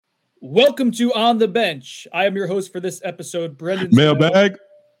Welcome to On the Bench. I am your host for this episode, Brendan. Mailbag.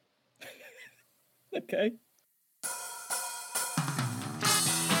 Okay.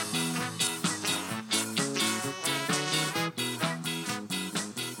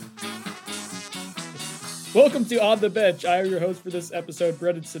 Welcome to On the Bench. I am your host for this episode,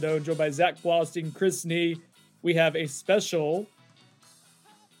 Brendan Sedone, joined by Zach Blosting, Chris Nee. We have a special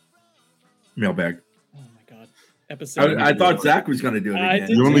mailbag. Oh my God. Episode. I thought Zach was going to do it again.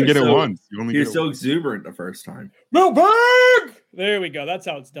 You only get it once. You're so exuberant the first time. Mailbag! There we go. That's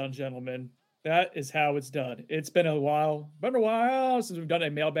how it's done, gentlemen. That is how it's done. It's been a while since we've done a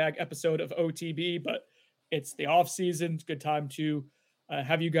mailbag episode of OTB, but it's the off season. It's a good time to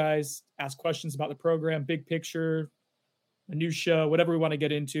have you guys ask questions about the program, big picture, a new show, whatever we want to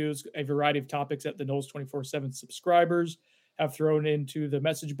get into. It's a variety of topics that the Noles 24/7 subscribers have thrown into the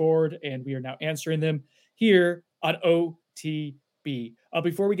message board, and we are now answering them here on OTB.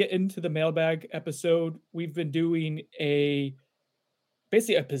 Before we get into the mailbag episode, we've been doing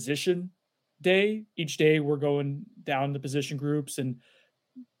basically a position day. Each day we're going down the position groups and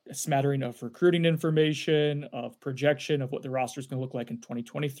a smattering of recruiting information, of projection of what the roster is going to look like in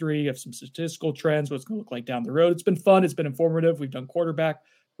 2023, of some statistical trends, what it's going to look like down the road. It's been fun. It's been informative. We've done quarterback,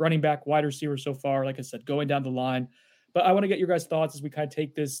 running back, wide receiver so far. Like I said, going down the line. But I want to get your guys' thoughts as we kind of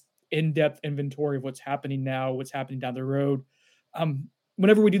take this in-depth inventory of what's happening now, what's happening down the road.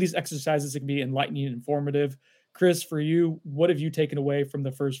 Whenever we do these exercises, it can be enlightening and informative. Chris, for you, what have you taken away from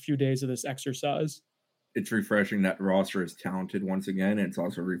the first few days of this exercise? It's refreshing that the roster is talented once again. And it's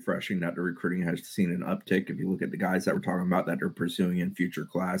also refreshing that the recruiting has seen an uptick. If you look at the guys that we're talking about that are pursuing in future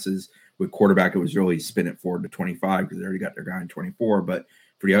classes, with quarterback, it was really spin it forward to 25 because they already got their guy in 24. But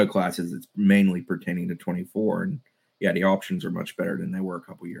for the other classes, it's mainly pertaining to 24. And yeah, the options are much better than they were a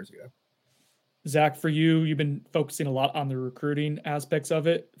couple years ago. Zach, for you, you've been focusing a lot on the recruiting aspects of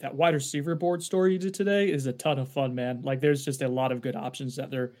it. That wide receiver board story you did today is a ton of fun, man. Like, there's just a lot of good options that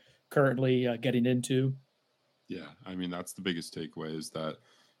they're currently getting into. Yeah, I mean, that's the biggest takeaway is that,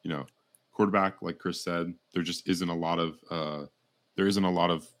 quarterback, like Chris said, there just isn't a lot of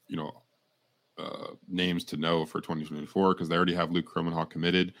names to know for 2024 because they already have Luke Kromenhoek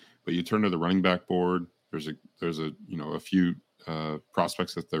committed. But you turn to the running back board, there's a few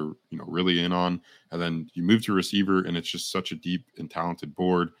prospects that they're really in on, and then you move to receiver, and it's just such a deep and talented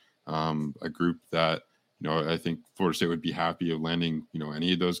board. A group that I think Florida State would be happy of landing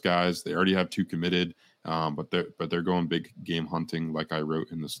any of those guys. They already have two committed, but they're going big game hunting, like I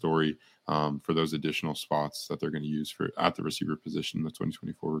wrote in the story, for those additional spots that they're going to use at the receiver position in the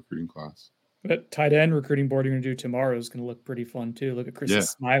 2024 recruiting class. That tight end recruiting board you're going to do tomorrow is going to look pretty fun too. Look at Chris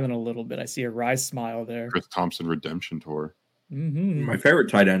smiling a little bit. I see a Rise smile there. Chris Thompson Redemption Tour. Mm-hmm. My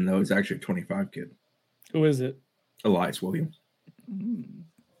favorite tight end, though, is actually a 25 kid. Who is it? Elias Williams. Mm-hmm.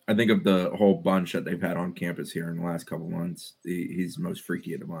 I think of the whole bunch that they've had on campus here in the last couple months, he's the most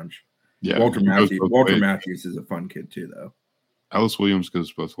freaky of the bunch. Yeah, Walter Matthews is a fun kid too, though. Ellis Williams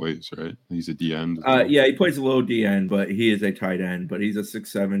goes both ways, right? He's a D end. Yeah, he plays a little D end, but he is a tight end. But he's a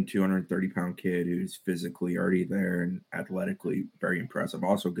 6'7", 230-pound kid who's physically already there and athletically very impressive.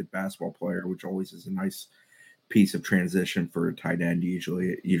 Also a good basketball player, which always is a nice piece of transition for a tight end.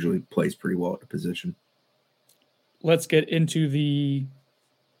 It usually plays pretty well at the position. Let's get into the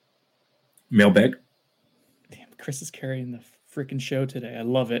mailbag. Damn, Chris is carrying the freaking show today. I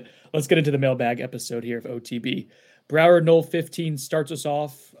love it. Let's get into the mailbag episode here of OTB. Broward Knoll 15 starts us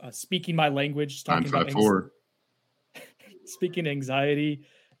off speaking my language, talking about speaking anxiety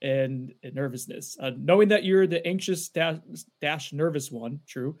and nervousness. Knowing that you're the anxious dash nervous one,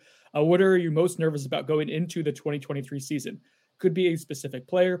 true. What are you most nervous about going into the 2023 season? Could be a specific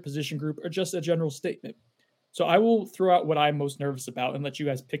player, position group, or just a general statement. So I will throw out what I'm most nervous about and let you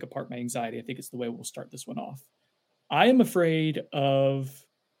guys pick apart my anxiety. I think it's the way we'll start this one off. I am afraid of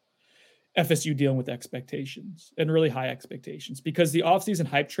FSU dealing with expectations and really high expectations because the offseason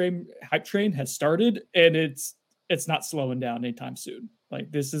hype train has started and it's not slowing down anytime soon. Like,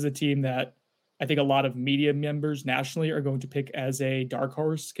 this is a team that I think a lot of media members nationally are going to pick as a dark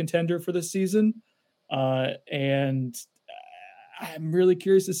horse contender for this season. And I'm really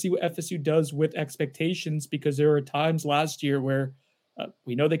curious to see what FSU does with expectations because there were times last year where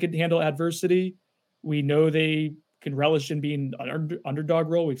we know they could handle adversity. We know they can relish in being an underdog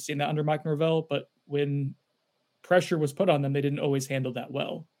role. We've seen that under Mike Norvell, but when pressure was put on them, they didn't always handle that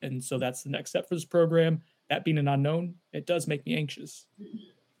well. And so that's the next step for this program. That being an unknown, it does make me anxious.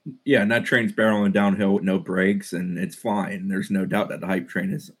 Yeah, and that train's barreling downhill with no brakes, and it's flying. There's no doubt that the hype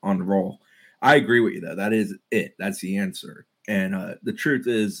train is on the roll. I agree with you, though. That is it. That's the answer. And the truth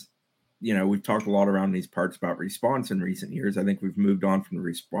is, we've talked a lot around these parts about response in recent years. I think we've moved on from the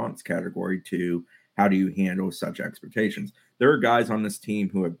response category to how do you handle such expectations. There are guys on this team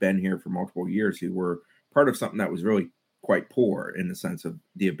who have been here for multiple years who were part of something that was really quite poor in the sense of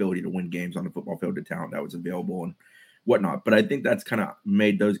the ability to win games on the football field, the talent that was available and whatnot. But I think that's kind of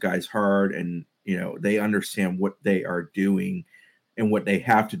made those guys hard, and they understand what they are doing and what they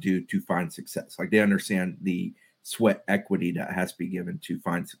have to do to find success. Like, they understand the sweat equity that has to be given to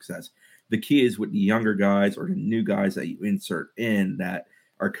find success. The key is with the younger guys or the new guys that you insert in that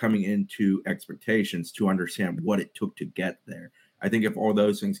are coming into expectations to understand what it took to get there. I think if all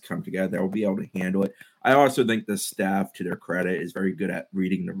those things come together, they'll be able to handle it. I also think the staff, to their credit, is very good at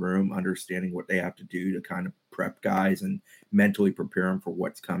reading the room, understanding what they have to do to kind of prep guys and mentally prepare them for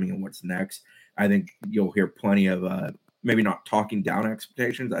what's coming and what's next. I think you'll hear plenty of maybe not talking down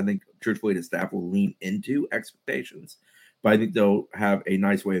expectations. I think truthfully the staff will lean into expectations, but I think they'll have a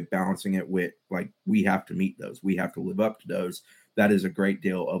nice way of balancing it with, like, we have to meet those. We have to live up to those. That is a great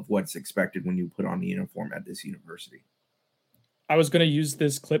deal of what's expected when you put on the uniform at this university. I was going to use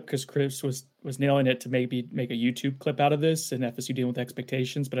this clip because Chris was nailing it to maybe make a YouTube clip out of this and FSU dealing with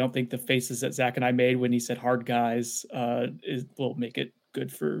expectations, but I don't think the faces that Zach and I made when he said hard guys will make it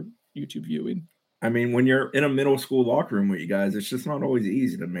good for YouTube viewing. I mean, when you're in a middle school locker room with you guys, it's just not always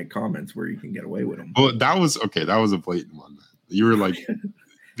easy to make comments where you can get away with them. Well, that was okay. That was a blatant one. You were like,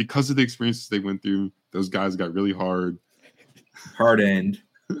 because of the experiences they went through, those guys got really hard end,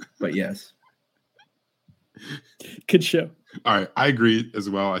 but yes. Good show. All right. I agree as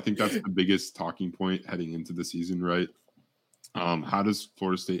well. I think that's the biggest talking point heading into the season, right? How does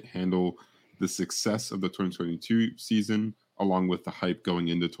Florida State handle the success of the 2022 season along with the hype going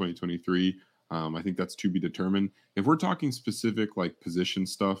into 2023? I think that's to be determined. If we're talking specific like position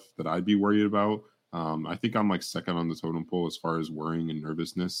stuff that I'd be worried about, I think I'm like second on the totem pole as far as worrying and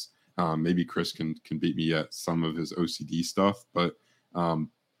nervousness. Maybe Chris can beat me at some of his OCD stuff, but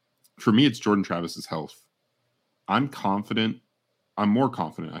for me, it's Jordan Travis's health. I'm more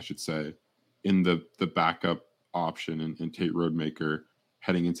confident, I should say, in the backup option and Tate Rodemaker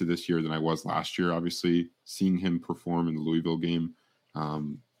heading into this year than I was last year. Obviously, seeing him perform in the Louisville game,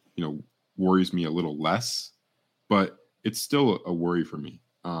 worries me a little less, but it's still a worry for me.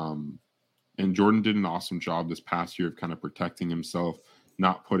 And Jordan did an awesome job this past year of kind of protecting himself,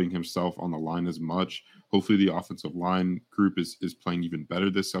 not putting himself on the line as much. Hopefully the offensive line group is playing even better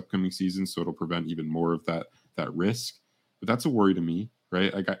this upcoming season, so it'll prevent even more of that risk. But that's a worry to me,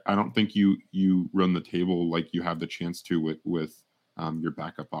 right? Like I don't think you run the table like you have the chance to with your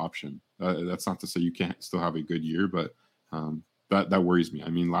backup option. That's not to say you can't still have a good year, but that worries me. I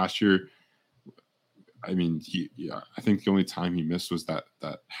mean, last year, I think the only time he missed was that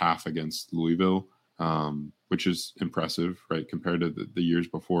half against Louisville, which is impressive, right? Compared to the years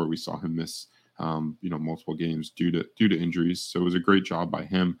before, we saw him miss, multiple games due to injuries. So it was a great job by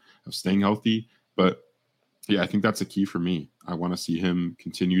him of staying healthy. But yeah, I think that's a key for me. I want to see him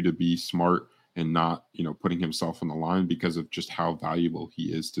continue to be smart and not, putting himself on the line because of just how valuable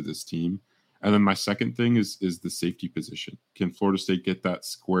he is to this team. And then my second thing is the safety position. Can Florida State get that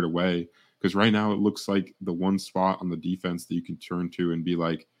squared away? Because right now it looks like the one spot on the defense that you can turn to and be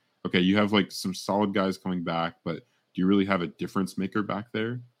like, okay, you have like some solid guys coming back, but do you really have a difference maker back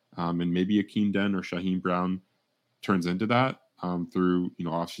there? And maybe Akeem Den or Shaheem Brown turns into that through,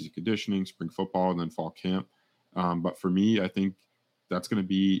 off-season conditioning, spring football, and then fall camp. But for me, I think that's going to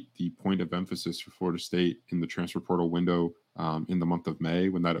be the point of emphasis for Florida State in the transfer portal window in the month of May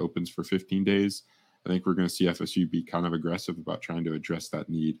when that opens for 15 days. I think we're going to see FSU be kind of aggressive about trying to address that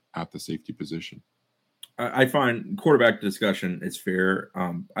need at the safety position. I find quarterback discussion is fair.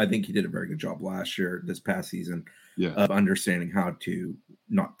 I think he did a very good job last year, this past season, of understanding how to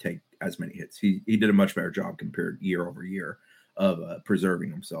not take as many hits. He did a much better job compared year over year of preserving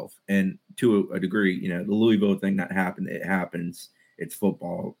himself. And to a degree, the Louisville thing that happened, it happens. It's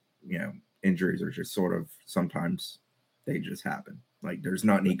football. Injuries are just sort of sometimes they just happen. Like there's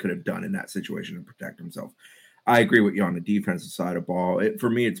nothing he could have done in that situation to protect himself. I agree with you on the defensive side of ball. For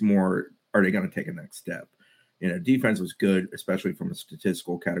me, it's more, are they going to take a next step? Defense was good, especially from a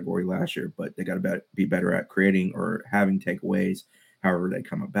statistical category last year, but they got to be better at creating or having takeaways, however they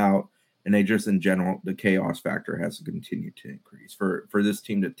come about. And they just, in general, the chaos factor has to continue to increase. For this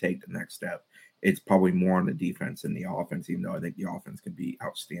team to take the next step, it's probably more on the defense than the offense, even though I think the offense can be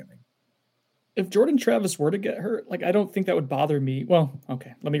outstanding. If Jordan Travis were to get hurt, I don't think that would bother me. Well,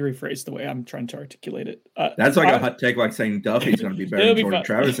 okay, let me rephrase the way I'm trying to articulate it. That's like a hot take, like saying Duffy's going to be better than Jordan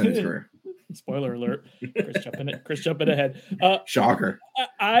Travis in his career. Spoiler alert. Chris jumping ahead. Shocker.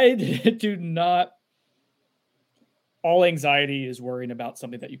 I do not all anxiety is worrying about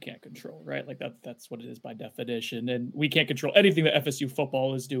something that you can't control, right? Like that's what it is by definition. And we can't control anything that FSU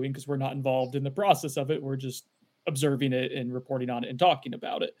football is doing because we're not involved in the process of it. We're just observing it and reporting on it and talking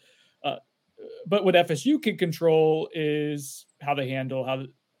about it. But what FSU can control is how they handle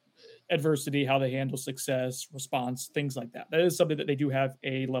adversity, how they handle success, response, things like that. That is something that they do have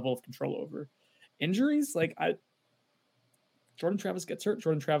a level of control over. Injuries, Jordan Travis gets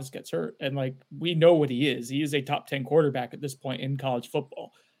hurt. And like, we know what he is. He is a top 10 quarterback at this point in college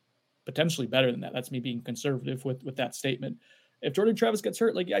football, potentially better than that. That's me being conservative with that statement. If Jordan Travis gets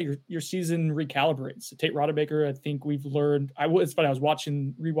hurt, like, yeah, your season recalibrates. Tate Rodemaker, I think we've learned. It's funny. I was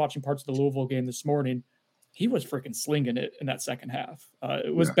rewatching parts of the Louisville game this morning. He was freaking slinging it in that second half.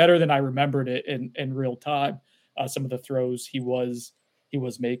 It was better than I remembered it in real time. Some of the throws he was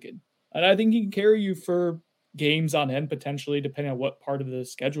making, and I think he can carry you for games on end, potentially, depending on what part of the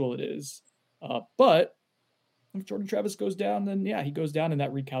schedule it is. But if Jordan Travis goes down, then yeah, he goes down, and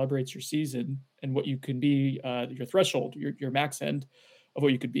that recalibrates your season and what you can be, your threshold, your max end of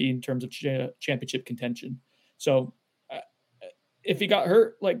what you could be in terms of championship contention. So if he got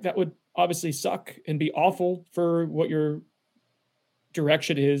hurt, like, that would obviously suck and be awful for what your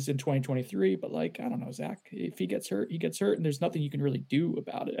direction is in 2023. But like, I don't know, Zach, if he gets hurt, and there's nothing you can really do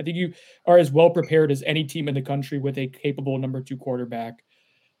about it. I think you are as well prepared as any team in the country with a capable number 2 quarterback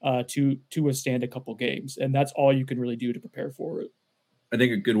to withstand a couple games. And that's all you can really do to prepare for it. I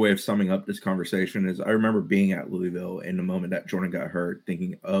think a good way of summing up this conversation is, I remember being at Louisville in the moment that Jordan got hurt,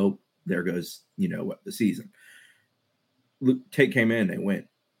 thinking, oh, there goes, the season. Tate came in, they went.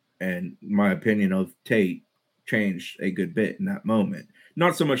 And my opinion of Tate changed a good bit in that moment.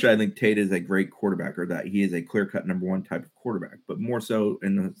 Not so much that I think Tate is a great quarterback or that he is a clear-cut number 1 type of quarterback, but more so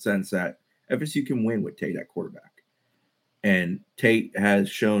in the sense that FSU can win with Tate at quarterback. And Tate has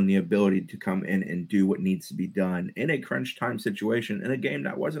shown the ability to come in and do what needs to be done in a crunch time situation in a game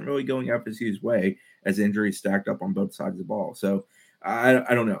that wasn't really going FSU's way, as injuries stacked up on both sides of the ball. So I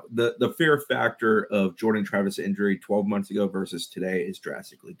don't know. The fear factor of Jordan Travis' injury 12 months ago versus today is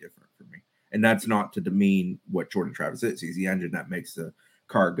drastically different for me. And that's not to demean what Jordan Travis is. He's the engine that makes the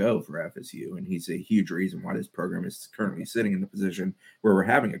car go for FSU. And he's a huge reason why this program is currently sitting in the position where we're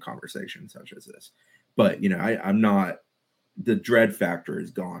having a conversation such as this. But, I'm not, the dread factor is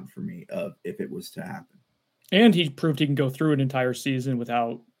gone for me of if it was to happen. And he proved he can go through an entire season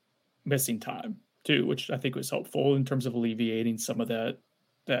without missing time too, which I think was helpful in terms of alleviating some of that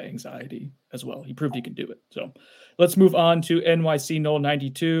anxiety as well. He proved he can do it. So let's move on to NYC Null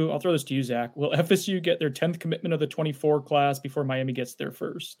 92. I'll throw this to you, Zach. Will FSU get their 10th commitment of the 24 class before Miami gets their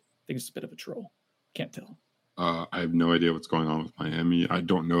first? I think it's a bit of a troll. Can't tell. I have no idea what's going on with Miami. I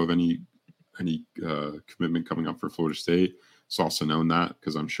don't know of any commitment coming up for Florida State. It's also known that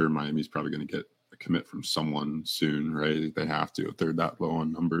because I'm sure Miami's probably going to get a commit from someone soon, right? They have to if they're that low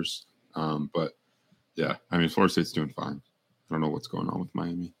on numbers. But yeah, I mean, Florida State's doing fine. I don't know what's going on with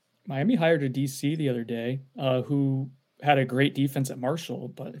Miami. Miami hired a DC the other day who had a great defense at Marshall.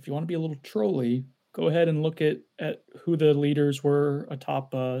 But if you want to be a little trolly, go ahead and look at who the leaders were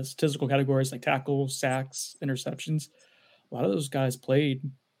atop statistical categories like tackles, sacks, interceptions. A lot of those guys played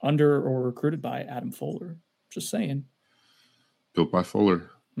under or recruited by Adam Fuller. Just saying. Built by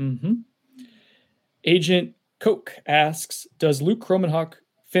Fuller. Mm-hmm. Agent Coke asks, does Luke Kromenhoek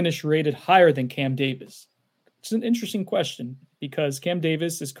finish rated higher than Cam Davis? It's an interesting question because Cam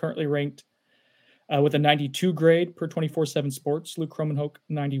Davis is currently ranked with a 92 grade per 24/7 Sports. Luke Kromenhoek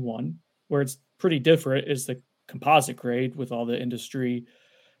 91. Where it's pretty different is the composite grade with all the industry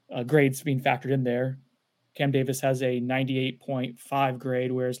grades being factored in there. Cam Davis has a 98.5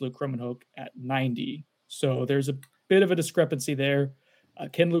 grade, whereas Luke Kromenhoek at 90. So there's a bit of a discrepancy there.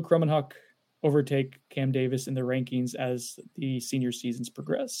 Can Luke Kromenhoek overtake Cam Davis in the rankings as the senior seasons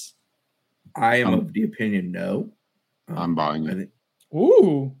progress? I am of the opinion no. I'm buying it.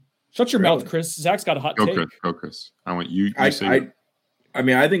 Ooh, shut your mouth, Chris. Zach's got a hot take. Go, Chris. I want you. I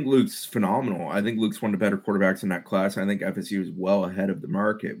think Luke's phenomenal. I think Luke's one of the better quarterbacks in that class. I think FSU is well ahead of the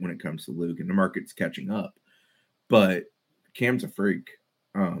market when it comes to Luke, and the market's catching up. But Cam's a freak.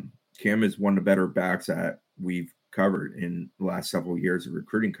 Cam is one of the better backs that we've covered in the last several years of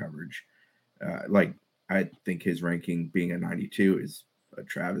recruiting coverage. I think his ranking being a 92 is a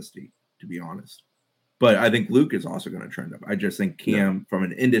travesty, to be honest. But I think Luke is also going to trend up. I just think Cam, from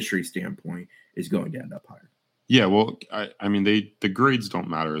an industry standpoint, is going to end up higher. Yeah, well, I mean, the grades don't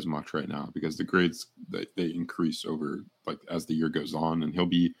matter as much right now because the grades they increase over as the year goes on, and he'll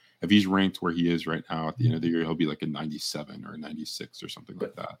be, if he's ranked where he is right now at the end of the year, he'll be like a 97 or a 96 or something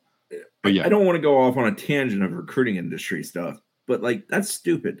like that. But yeah, I don't want to go off on a tangent of recruiting industry stuff, but like that's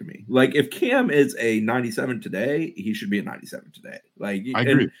stupid to me. Like if Cam is a 97 today, he should be a 97 today. Like I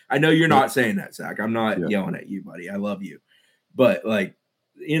agree. I know you're not saying that, Zach. I'm not Yeah. yelling at you, buddy. I love you. But like,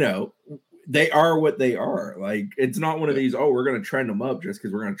 they are what they are. Like it's not one of these, oh, we're gonna trend them up just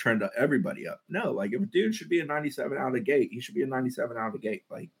because we're gonna trend everybody up. No, like if a dude should be a 97 out of the gate, he should be a 97 out of the gate.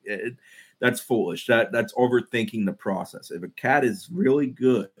 Like that's foolish. That's overthinking the process. If a cat is really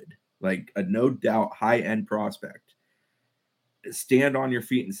good, like a no doubt high end prospect, stand on your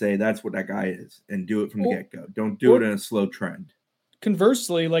feet and say that's what that guy is, and do it from the get go. Don't do it in a slow trend.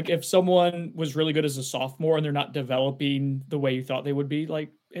 Conversely, like if someone was really good as a sophomore and they're not developing the way you thought they would be, like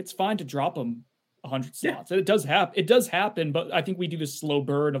it's fine to drop them 100 slots. Yeah. It does happen. It does happen, but I think we do this slow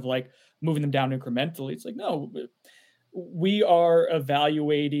burn of like moving them down incrementally. It's like, no, we are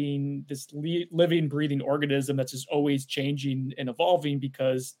evaluating this living, breathing organism that's just always changing and evolving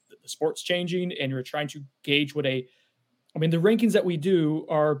because the sport's changing, and you're trying to gauge what the rankings that we do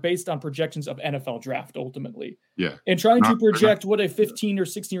are based on projections of NFL draft ultimately. Yeah. And trying to project what a 15 or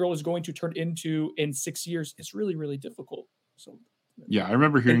 16-year-old is going to turn into in 6 years is really, really difficult. So, yeah, I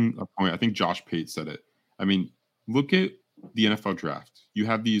remember hearing a point. I think Josh Pate said it. I mean, look at the NFL draft. You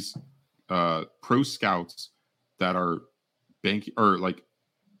have these pro scouts that are banking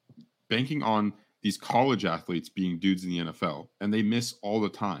on these college athletes being dudes in the NFL, and they miss all the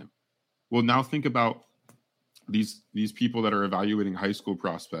time. Well, now think about these people that are evaluating high school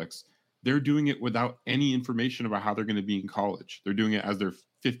prospects. They're doing it without any information about how they're going to be in college. They're doing it as they're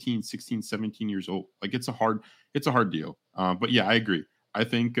 15, 16, 17 years old. Like it's a hard deal. But yeah, I agree. I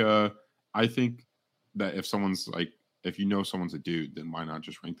think that if someone's like, if someone's a dude, then why not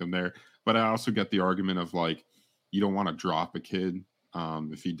just rank them there? But I also get the argument of like, you don't want to drop a kid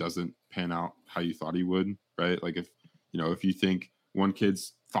if he doesn't pan out how you thought he would, right? Like if you think one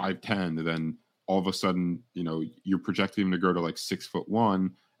kid's 5'10", then all of a sudden, you're projecting him to grow to like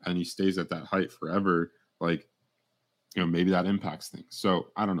 6'1", and he stays at that height forever. Like, maybe that impacts things. So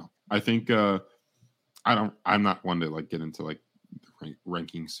I don't know. I think I'm not one to like get into like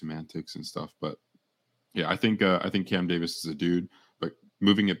ranking semantics and stuff, but yeah, I think Cam Davis is a dude. But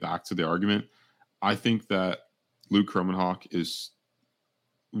moving it back to the argument, I think that Luke Kromenhoek is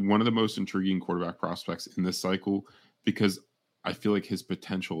one of the most intriguing quarterback prospects in this cycle because I feel like his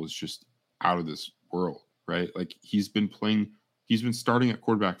potential is just out of this world, right? Like he's been starting at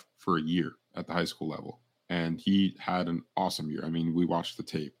quarterback for a year at the high school level, and he had an awesome year. I mean, we watched the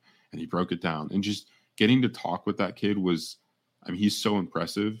tape and he broke it down, and just getting to talk with that kid was, he's so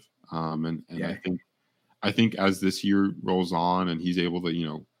impressive. And yeah. I think as this year rolls on and he's able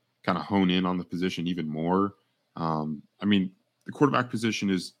to, kind of hone in on the position even more. The quarterback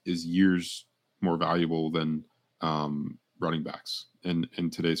position is years more valuable than running backs in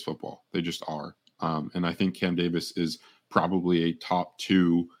today's football. They just are. And I think Cam Davis is probably a top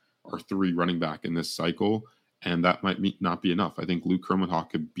 2 or 3 running back in this cycle. And that might not be enough. I think Luke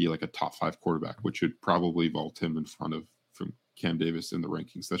Kromenhoek could be like a top 5 quarterback, which would probably vault him in front of from Cam Davis in the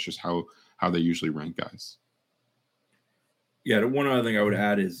rankings. That's just how they usually rank guys. Yeah, the one other thing I would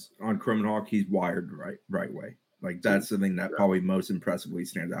add is on Kromenhoek, he's wired the right way. Like that's the thing that probably most impressively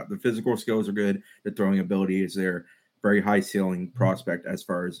stands out. The physical skills are good. The throwing ability is there. Very high ceiling prospect as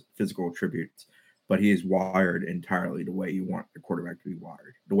far as physical attributes, but he is wired entirely the way you want the quarterback to be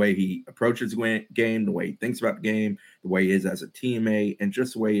wired. The way he approaches the game, the way he thinks about the game, the way he is as a teammate, and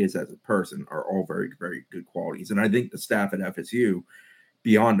just the way he is as a person are all very, very good qualities. And I think the staff at FSU,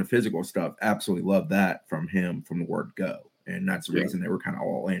 beyond the physical stuff, absolutely love that from him from the word go. And that's the reason they were kind of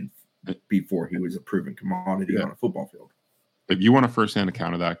all in before he was a proven commodity on a football field. If you want a first-hand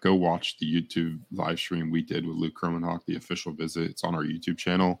account of that, go watch the YouTube live stream we did with Luke Kromenhoek, the official visit. It's on our YouTube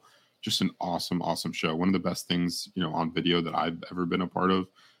channel. Just an awesome, awesome show. One of the best things, on video that I've ever been a part of.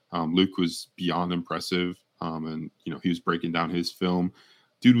 Luke was beyond impressive. And he was breaking down his film.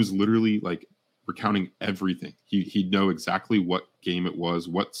 Dude was literally like recounting everything. He'd know exactly what game it was,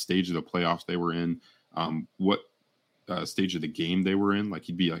 what stage of the playoffs they were in, what stage of the game they were in. Like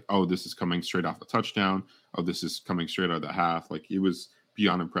he'd be like, oh, this is coming straight off a touchdown. Oh, this is coming straight out of the half. Like it was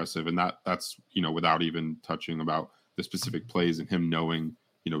beyond impressive. And that's, without even touching about the specific plays and him knowing,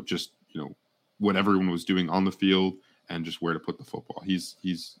 what everyone was doing on the field and just where to put the football. He's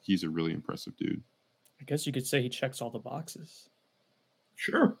a really impressive dude. I guess you could say he checks all the boxes.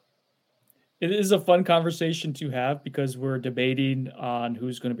 Sure. It is a fun conversation to have because we're debating on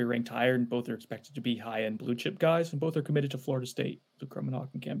who's going to be ranked higher, and both are expected to be high-end blue-chip guys, and both are committed to Florida State, Luke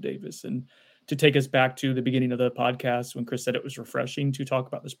Kromenhoek and Cam Davis. And to take us back to the beginning of the podcast when Chris said it was refreshing to talk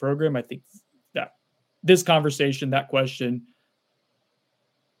about this program, I think that this conversation, that question,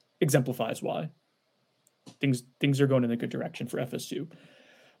 exemplifies why. things are going in a good direction for FSU.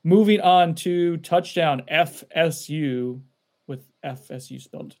 Moving on to touchdown FSU with FSU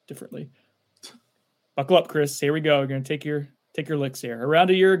spelled differently. Buckle up, Chris. Here we go. We're going to take your licks here. Around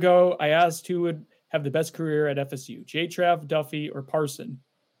a year ago, I asked who would have the best career at FSU, J-Trav, Duffy, or Parson.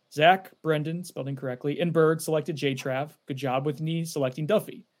 Zach, Brendan, spelled incorrectly, and Berg selected J-Trav. Good job with me selecting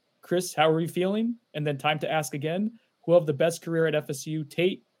Duffy. Chris, how are you feeling? And then time to ask again, who will have the best career at FSU,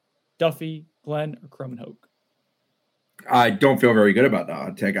 Tate, Duffy, Glenn, or Kromenhoek? I don't feel very good about the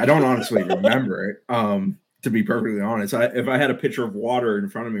hot take. I don't honestly remember it. To be perfectly honest, if I had a pitcher of water in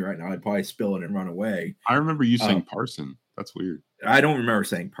front of me right now, I'd probably spill it and run away. I remember you saying Parson. That's weird. I don't remember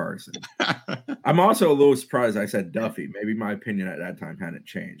saying Parson. I'm also a little surprised I said Duffy. Maybe my opinion at that time hadn't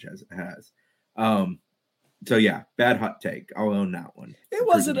changed as it has. So yeah, bad hot take. I'll own that one. It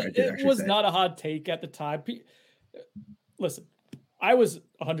wasn't. It was not a hot take at the time. Listen, I was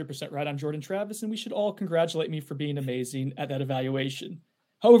 100% right on Jordan Travis, and we should all congratulate me for being amazing at that evaluation.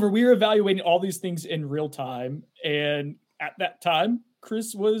 However, we were evaluating all these things in real time, and at that time,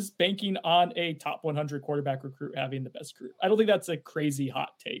 Chris was banking on a top 100 quarterback recruit having the best career. I don't think that's a crazy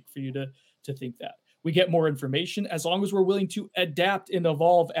hot take for you to think that. We get more information as long as we're willing to adapt and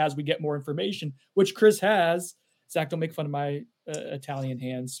evolve as we get more information, which Chris has. Zach, don't make fun of my Italian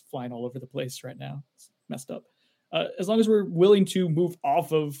hands flying all over the place right now. It's messed up. As long as we're willing to move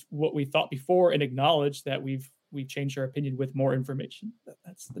off of what we thought before and acknowledge that we've changed our opinion with more information.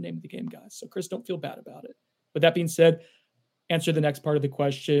 That's the name of the game, guys. So Chris, don't feel bad about it. With that being said, answer the next part of the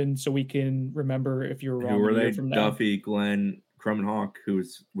question so we can remember if you're wrong. Who were they? Duffy, Glenn, Kromenhoek. Who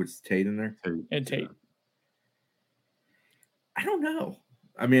was Tate in there? And Tate. I don't know.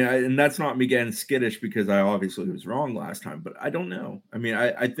 I mean, and that's not me getting skittish because I obviously was wrong last time, but I don't know. I mean,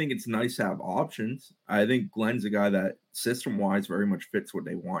 I think it's nice to have options. I think Glenn's a guy that system-wise very much fits what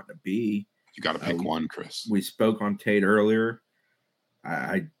they want to be. You got to pick one, Chris. We spoke on Tate earlier.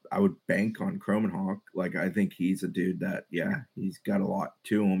 I would bank on Kromenhoek. Like, I think he's a dude that, yeah, he's got a lot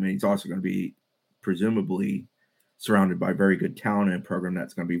to him. And he's also going to be presumably surrounded by very good talent in a program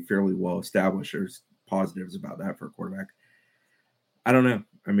that's going to be fairly well established. There's positives about that for a quarterback. I don't know.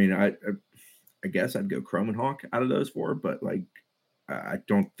 I mean, I guess I'd go Kromenhoek out of those four, but like, I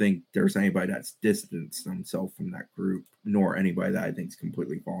don't think there's anybody that's distanced himself from that group, nor anybody that I think is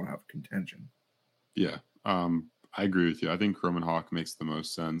completely fallen out of contention. Yeah, I agree with you. I think Kromenhoek makes the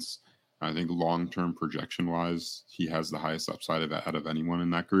most sense. I think long-term projection-wise, he has the highest upside out of anyone in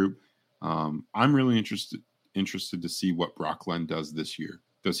that group. I'm really interested to see what Brock Glenn does this year.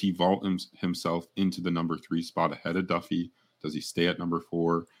 Does he vault himself into the number 3 spot ahead of Duffy? Does he stay at number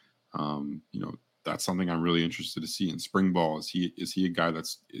 4? That's something I'm really interested to see in spring ball. Is he a guy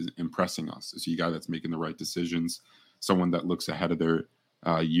that's impressing us? Is he a guy that's making the right decisions? Someone that looks ahead of their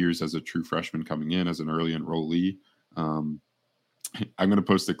years as a true freshman coming in as an early enrollee. I'm going to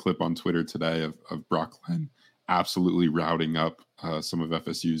post a clip on Twitter today of Brock Glenn absolutely routing up some of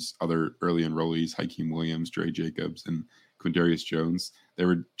FSU's other early enrollees, Hakeem Williams, Dre Jacobs, and Quindarius Jones. They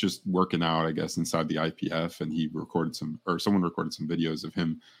were just working out, I guess, inside the IPF, and someone recorded some videos of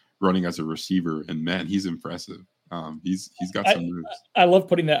him running as a receiver, and man, he's impressive. He's got some moves. I love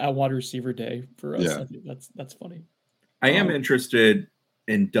putting that at wide receiver day for us. Yeah. I think that's funny. I am interested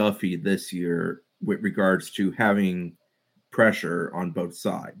in Duffy this year with regards to having pressure on both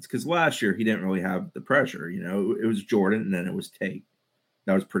sides, because last year he didn't really have the pressure. It was Jordan and then it was Tate.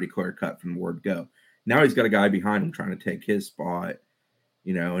 That was pretty clear cut from the word go. Now he's got a guy behind him trying to take his spot,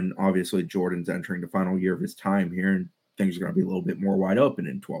 and obviously Jordan's entering the final year of his time here, and things are going to be a little bit more wide open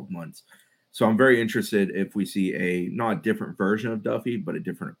in 12 months. So I'm very interested if we see not a different version of Duffy, but a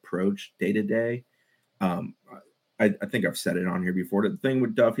different approach day to day. I think I've said it on here before. The thing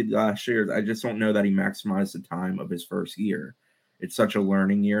with Duffy last year is I just don't know that he maximized the time of his first year. It's such a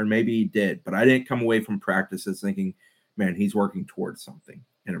learning year, and maybe he did, but I didn't come away from practices thinking, man, he's working towards something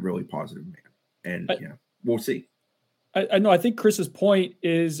in a really positive manner. And we'll see. I know. I think Chris's point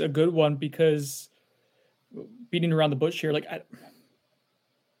is a good one because beating around the bush here,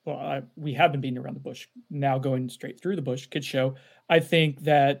 we have been beating around the bush. Now going straight through the bush could show. I think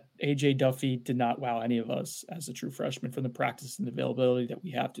that AJ Duffy did not wow any of us as a true freshman from the practice and the availability that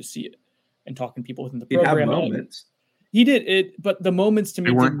we have to see it and talking to people within the program. He had moments. He did it, but the moments to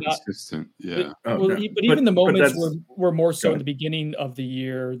me weren't consistent. Yeah. Even the moments were more so in the beginning of the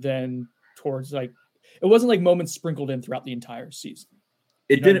year than towards it wasn't like moments sprinkled in throughout the entire season.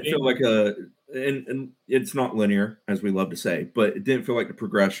 It didn't feel like and it's not linear, as we love to say, but it didn't feel like the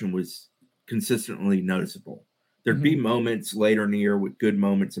progression was consistently noticeable. There'd be moments later in the year with good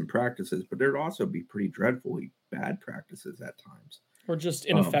moments in practices, but there'd also be pretty dreadfully bad practices at times. or just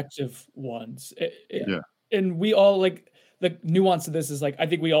Um, ineffective ones. Yeah. And we all like the nuance of this is like I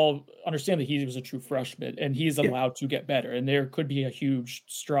think we all understand that he was a true freshman and he's Yeah. allowed to get better, and there could be a huge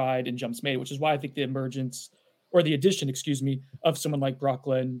stride and jumps made, which is why I think the emergence or the addition, excuse me, of someone like Brock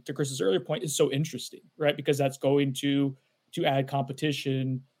Glenn, to Chris's earlier point, is so interesting, right? Because that's going to add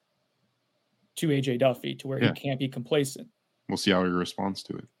competition to AJ Duffy to where he Yeah. can't be complacent. We'll see how he responds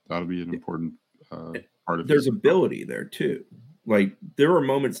to it. That'll be an important part of There's his ability there too. Like there are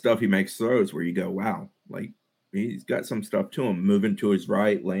moments Duffy makes throws where you go, wow, like he's got some stuff to him, moving to his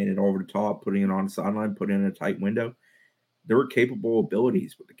right, laying it over the top, putting it on the sideline, putting it in a tight window. There were capable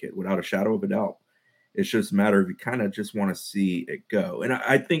abilities with the kid without a shadow of a doubt. It's just a matter of you kind of just want to see it go. And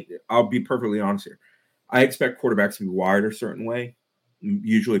I think I'll be perfectly honest here. I expect quarterbacks to be wired a certain way,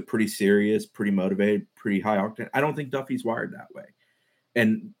 usually pretty serious, pretty motivated, pretty high octane. I don't think Duffy's wired that way.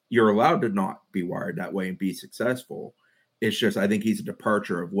 And you're allowed to not be wired that way and be successful. It's just I think he's a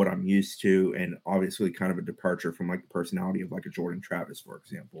departure of what I'm used to, and obviously kind of a departure from like the personality of like a Jordan Travis, for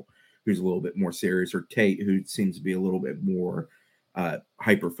example, who's a little bit more serious, or Tate, who seems to be a little bit more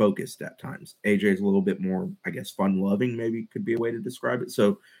hyper focused at times. AJ is a little bit more, I guess, fun loving, maybe could be a way to describe it.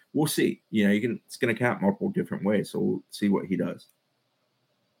 So we'll see. You know, it's going to count multiple different ways. So we'll see what he does.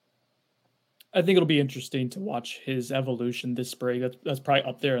 I think it'll be interesting to watch his evolution this spring. That's probably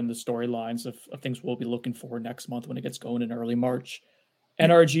up there in the storylines of things we'll be looking for next month when it gets going in early March.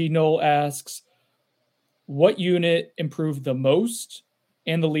 NRG Noel asks, what unit improved the most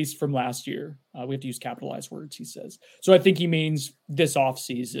and the least from last year? We have to use capitalized words, he says. So I think he means this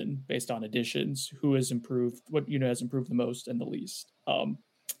offseason based on additions. Who has improved? What unit has improved the most and the least?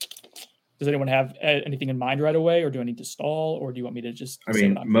 Does anyone have anything in mind right away, or do I need to stall, or do you want me to just? I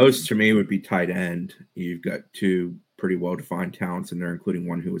mean, most to me would be tight end. You've got two pretty well-defined talents in there, including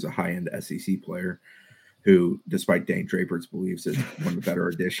one who was a high-end SEC player, who, despite Dane Draper's beliefs, is one of the better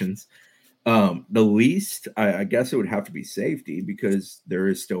additions. The least, I guess, it would have to be safety because there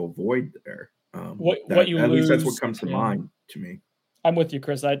is still a void there. At least that's what comes to mind to me. I'm with you,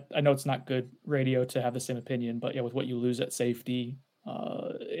 Chris. I know it's not good radio to have the same opinion, but yeah, with what you lose at safety.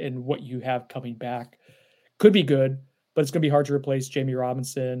 And what you have coming back could be good, but it's going to be hard to replace Jamie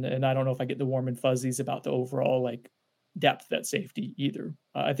Robinson. And I don't know if I get the warm and fuzzies about the overall like depth at safety either.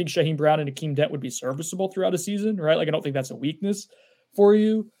 I think Shaheem Brown and Akeem Dent would be serviceable throughout a season, right? Like I don't think that's a weakness for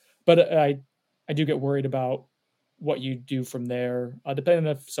you, but I do get worried about what you do from there, depending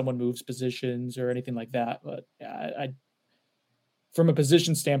on if someone moves positions or anything like that. But I from a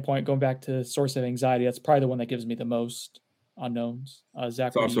position standpoint, going back to source of anxiety, that's probably the one that gives me the most unknowns.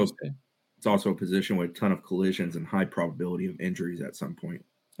 Zach, it's also a position with a ton of collisions and high probability of injuries at some point,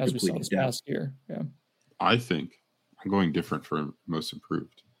 as we saw this past year. Yeah, I think I'm going different for most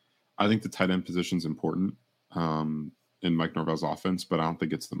improved. I think the tight end position is important in Mike Norvell's offense, but I don't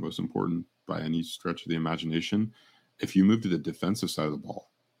think it's the most important by any stretch of the imagination. If you move to the defensive side of the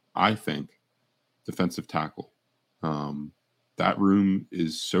ball, I think defensive tackle. That room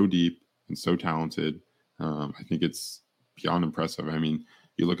is so deep and so talented. I think it's beyond impressive. I mean,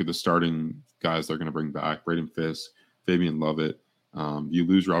 you look at the starting guys they're going to bring back, Braden Fisk, Fabian Lovett. You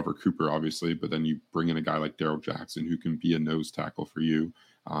lose Robert Cooper, obviously, but then you bring in a guy like Daryl Jackson who can be a nose tackle for you,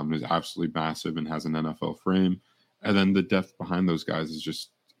 is absolutely massive and has an NFL frame. And then the depth behind those guys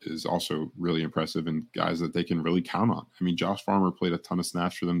is also really impressive, and guys that they can really count on. I mean, Josh Farmer played a ton of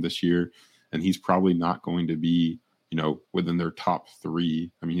snaps for them this year, and he's probably not going to be, within their top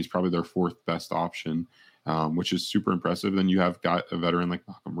three. I mean, he's probably their fourth best option. Which is super impressive. Then you have got a veteran like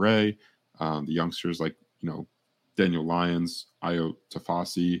Malcolm Ray, the youngsters like, Daniel Lyons, Ayo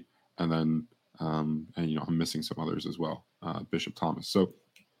Tafasi, and then, I'm missing some others as well, Bishop Thomas. So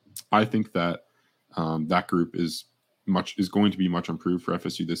I think that that group is going to be much improved for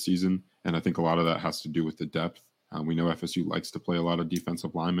FSU this season. And I think a lot of that has to do with the depth. We know FSU likes to play a lot of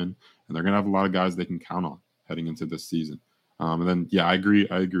defensive linemen, and they're going to have a lot of guys they can count on heading into this season. And then, yeah, I agree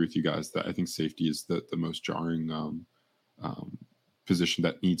with you guys that I think safety is the most jarring position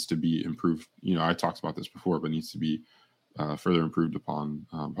that needs to be improved. I talked about this before, but needs to be further improved upon,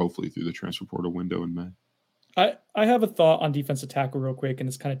 hopefully through the transfer portal window in May. I have a thought on defensive tackle real quick, and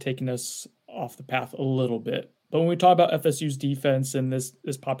it's kind of taking us off the path a little bit. But when we talk about FSU's defense and this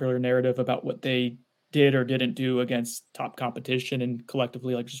popular narrative about what they did or didn't do against top competition and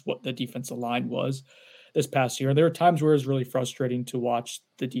collectively like just what the defensive line was this past year. There were times where it was really frustrating to watch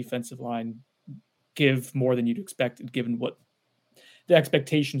the defensive line give more than you'd expected, given what the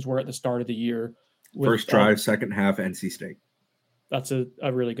expectations were at the start of the year. First drive, second half, NC State. That's a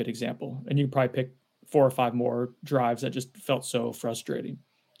really good example. And you probably pick 4 or 5 more drives that just felt so frustrating.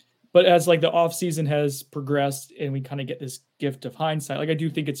 But as like the offseason has progressed and we kind of get this gift of hindsight, like I do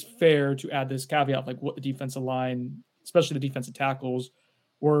think it's fair to add this caveat, like what the defensive line, especially the defensive tackles,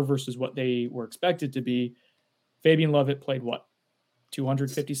 were versus what they were expected to be. Fabian Lovett played what,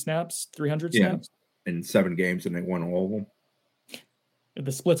 250 snaps, 300 snaps? In 7 games, and they won all of them.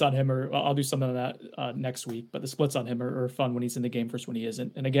 The splits on him are, I'll do something on that next week, but the splits on him are fun when he's in the game versus when he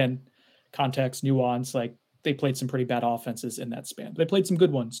isn't. And again, context, nuance, like they played some pretty bad offenses in that span. They played some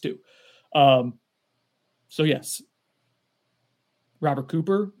good ones too. So yes, Robert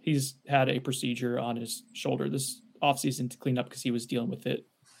Cooper, he's had a procedure on his shoulder this offseason to clean up because he was dealing with it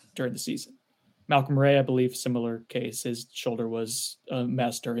during the season. Malcolm Ray, I believe, similar case. His shoulder was a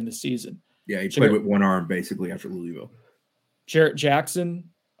mess during the season. Yeah, he played with one arm basically after Louisville. Jarrett Jackson,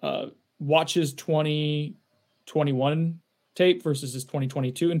 watches 2021 tape versus his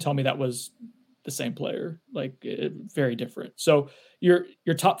 2022 and tell me that was the same player, like very different. So your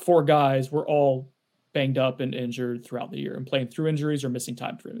top 4 guys were all banged up and injured throughout the year and playing through injuries or missing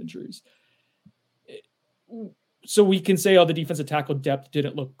time through injuries. So we can say, oh, the defensive tackle depth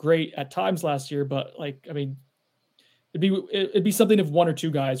didn't look great at times last year, but like, I mean, it'd be something if 1 or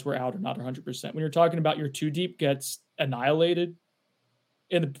 2 guys were out or not 100%. When you're talking about your 2 deep gets annihilated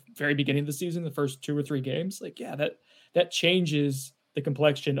in the very beginning of the season, the first 2 or 3 games, like, yeah, that changes the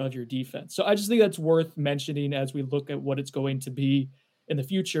complexion of your defense. So I just think that's worth mentioning as we look at what it's going to be in the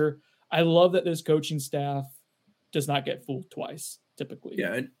future. I love that this coaching staff does not get fooled twice, typically.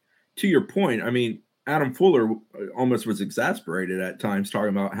 Yeah, and to your point, I mean, Adam Fuller almost was exasperated at times talking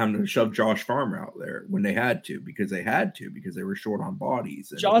about having to shove Josh Farmer out there when they had to because they were short on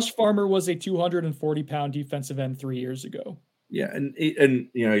bodies. Josh Farmer was a 240-pound defensive end 3 years ago. Yeah, and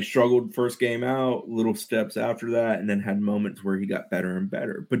he struggled first game out, little steps after that, and then had moments where he got better and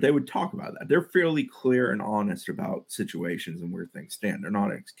better. But they would talk about that. They're fairly clear and honest about situations and where things stand. They're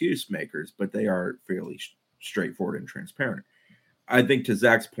not excuse makers, but they are fairly straightforward and transparent. I think to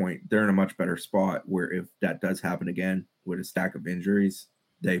Zach's point, they're in a much better spot where if that does happen again with a stack of injuries,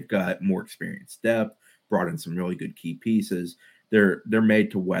 they've got more experienced depth, brought in some really good key pieces. They're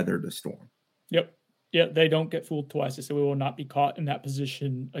made to weather the storm. Yep. Yeah, they don't get fooled twice. They say we will not be caught in that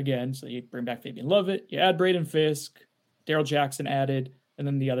position again. So you bring back Fabian Lovett, you add Braden Fisk, Daryl Jackson added, and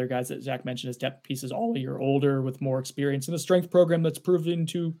then the other guys that Zach mentioned as depth pieces all a year older with more experience in the strength program that's proven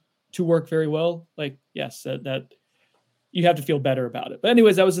to work very well. Like, yes, that you have to feel better about it. But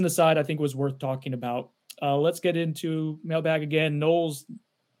anyways, that was an aside I think was worth talking about. Let's get into mailbag again. Knowles,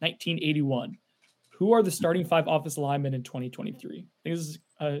 1981. Who are the starting 5 offensive linemen in 2023? I think this is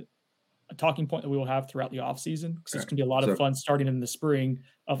a talking point that we will have throughout the offseason because it's going to be a lot of fun starting in the spring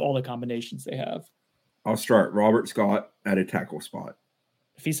of all the combinations they have. I'll start Robert Scott at a tackle spot.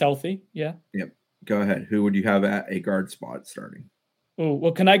 If he's healthy, yeah. Yep. Go ahead. Who would you have at a guard spot starting? Oh,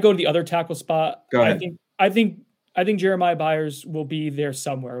 well, can I go to the other tackle spot? Go ahead. I think Jeremiah Byers will be there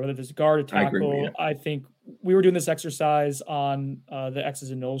somewhere, whether it's guard or tackle. I think we were doing this exercise on the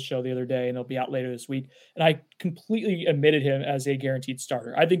X's and Knowles show the other day, and it'll be out later this week. And I completely admitted him as a guaranteed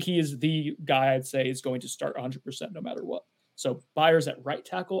starter. I think he is the guy I'd say is going to start 100% no matter what. So Byers at right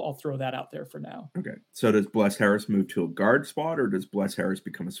tackle, I'll throw that out there for now. Okay. So does Bless Harris move to a guard spot, or does Bless Harris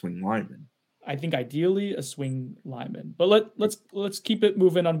become a swing lineman? I think ideally a swing lineman. But let's keep it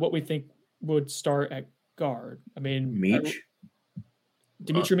moving on what we think would start at guard. I mean,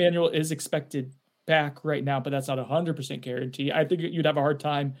 Dimitri Manuel is expected back right now, but that's not 100% guarantee. I think you'd have a hard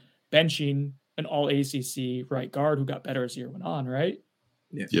time benching an all ACC right guard who got better as the year went on, right?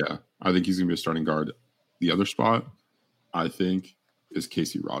 Yeah. I think he's going to be a starting guard. The other spot, I think, is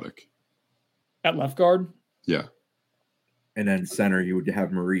Casey Roddick. At left guard? Yeah. And then center, you would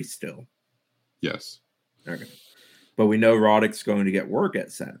have Maurice still. Yes. Okay. But we know Roddick's going to get work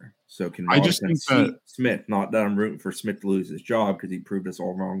at center. So can I just think that Smith, not that I'm rooting for Smith to lose his job because he proved us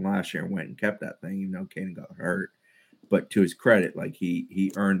all wrong last year and went and kept that thing, even though Kanan got hurt. But to his credit, like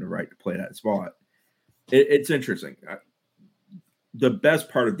he earned the right to play that spot. It's interesting. The best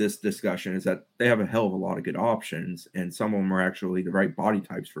part of this discussion is that they have a hell of a lot of good options, and some of them are actually the right body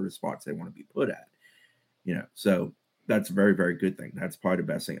types for the spots they want to be put at. So that's a very, very good thing. That's probably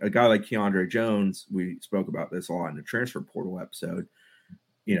the best thing. A guy like Keandre Jones, we spoke about this a lot in the transfer portal episode.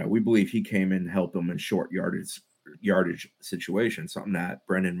 We believe he came in to help them in short yardage situations, something that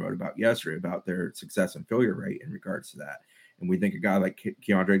Brendan wrote about yesterday about their success and failure rate in regards to that. And we think a guy like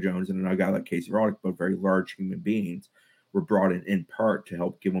Keandre Jones and another guy like Casey Roddick, both very large human beings, were brought in part to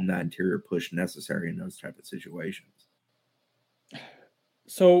help give them that interior push necessary in those type of situations.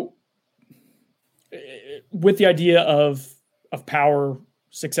 So with the idea of power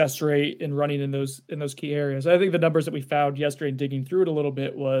success rate and running in those key areas. I think the numbers that we found yesterday and digging through it a little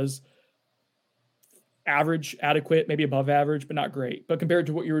bit was average, adequate, maybe above average, but not great. But compared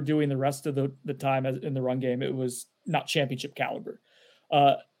to what you were doing the rest of the time in the run game, it was not championship caliber.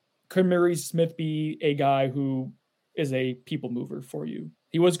 Could Maurice Smith be a guy who is a people mover for you?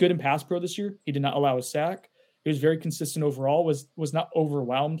 He was good in pass pro this year. He did not allow a sack. He was very consistent overall, was not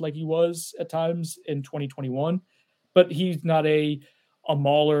overwhelmed like he was at times in 2021, but he's not a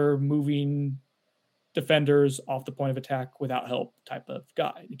mauler moving defenders off the point of attack without help type of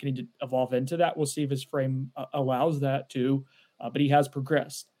guy. He can evolve into that. We'll see if his frame allows that too, but he has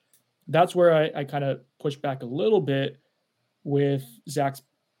progressed. That's where I kind of push back a little bit with Zach's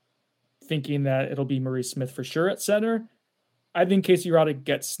thinking that it'll be Maurice Smith for sure at center. I think Casey Roddick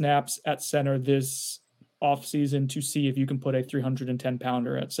gets snaps at center this offseason to see if you can put a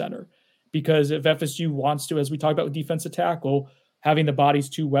 310-pounder at center. Because if FSU wants to, as we talked about with defensive tackle, having the bodies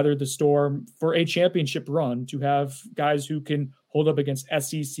to weather the storm for a championship run, to have guys who can hold up against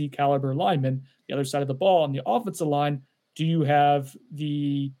SEC caliber linemen, the other side of the ball on the offensive line, do you have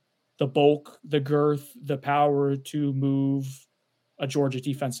the bulk, the girth, the power to move a Georgia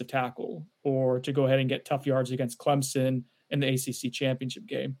defensive tackle or to go ahead and get tough yards against Clemson in the ACC championship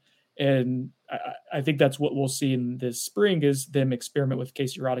game? And I think that's what we'll see in this spring is them experiment with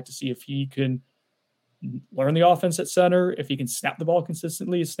Casey Roddick to see if he can learn the offense at center, if he can snap the ball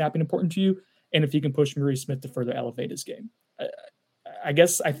consistently, is snapping important to you, and if he can push Maurice Smith to further elevate his game. I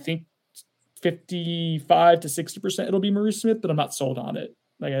guess I think 55 to 60% it'll be Maurice Smith, but I'm not sold on it.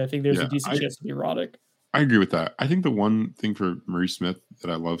 Like I think there's a decent chance to be Roddick. I agree with that. I think the one thing for Maurice Smith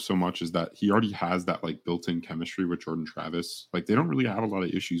that I love so much is that he already has that like built-in chemistry with Jordan Travis. Like they don't really have a lot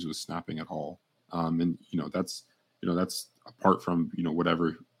of issues with snapping at all. And that's apart from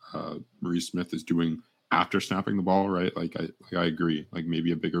whatever Maurice Smith is doing after snapping the ball, right? Like I agree. Like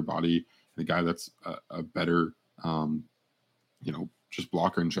maybe a bigger body, and a guy that's a better just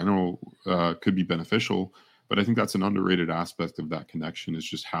blocker in general could be beneficial. But I think that's an underrated aspect of that connection is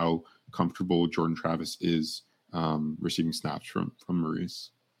just how comfortable Jordan Travis is receiving snaps from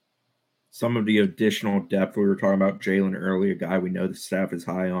Maurice. Some of the additional depth we were talking about, Jalen Early, a guy we know the staff is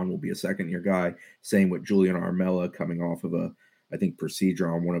high on, will be a second-year guy. Same with Julian Armella coming off of I think, procedure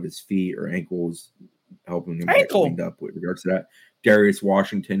on one of his feet or ankles, helping him get cleaned up with regards to that. Darius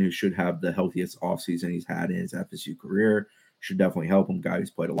Washington, who should have the healthiest offseason he's had in his FSU career, should definitely help him. Guy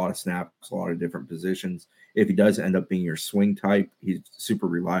who's played a lot of snaps, a lot of different positions. If he does end up being your swing type, he's super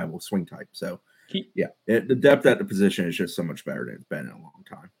reliable swing type. So, the depth at the position is just so much better than it's been in a long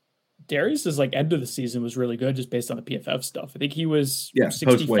time. Darius's end of the season was really good just based on the PFF stuff. I think he was 65.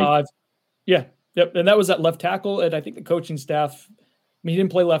 Post-weight. Yeah. Yep. And that was at left tackle. And I think the coaching staff, he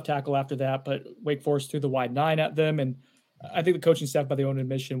didn't play left tackle after that, but Wake Forest threw the wide 9 at them. And I think the coaching staff, by their own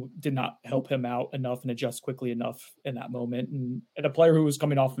admission, did not help him out enough and adjust quickly enough in that moment. And a player who was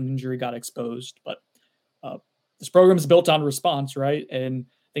coming off an injury got exposed. But this program is built on response, right? And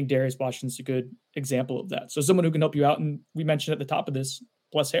I think Darius Washington's a good example of that. So someone who can help you out. And we mentioned at the top of this,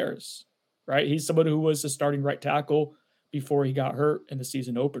 Bless Harris, right? He's someone who was a starting right tackle before he got hurt in the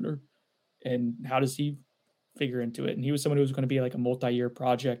season opener. And how does he figure into it? And he was someone who was going to be like a multi-year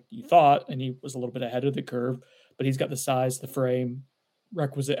project, you thought, and he was a little bit ahead of the curve, but he's got the size, the frame,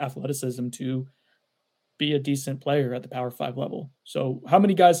 requisite athleticism to be a decent player at the Power 5 level. So how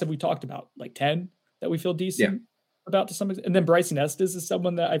many guys have we talked about? Like 10 that we feel decent about to some extent? And then Bryson Estes is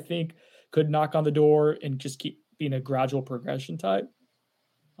someone that I think could knock on the door and just keep being a gradual progression type.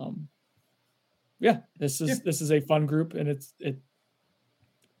 This is a fun group, and it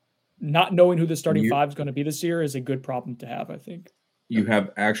not knowing who the starting 5 is going to be this year is a good problem to have, I think. You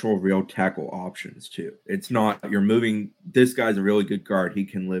have actual real tackle options too. It's not you're moving. This guy's a really good guard. He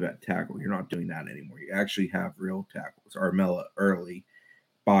can live at tackle. You're not doing that anymore. You actually have real tackles. Armella, Early,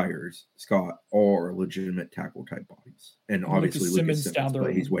 Byers, Scott, all are legitimate tackle type bodies. And obviously Lucas Simmons down the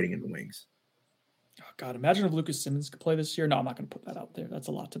road. He's waiting in the wings. Oh God, imagine if Lucas Simmons could play this year. No, I'm not going to put that out there. That's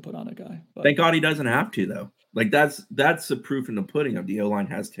a lot to put on a guy. But thank God he doesn't have to, though. That's the proof in the pudding of the O-line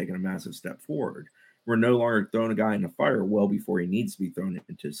has taken a massive step forward. We're no longer throwing a guy in the fire well before he needs to be thrown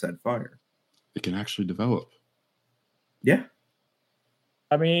into said fire. It can actually develop. Yeah.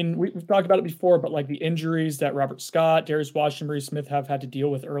 I mean, we've talked about it before, but the injuries that Robert Scott, Darius Washington, Maurice Smith have had to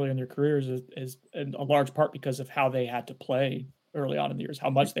deal with early in their careers is in a large part because of how they had to play early on in the years, how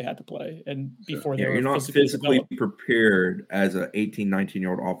much they had to play. And before they were you're not physically prepared as an 18,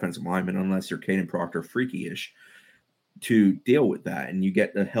 19-year-old offensive lineman unless you're Caden Proctor freaky-ish to deal with that. And you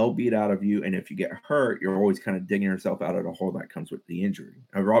get the hell beat out of you. And if you get hurt, you're always kind of digging yourself out of the hole that comes with the injury.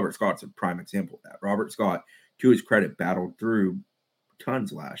 Robert Scott's a prime example of that. Robert Scott, to his credit, battled through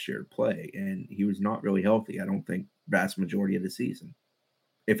tons last year to play, and he was not really healthy. I don't think vast majority of the season,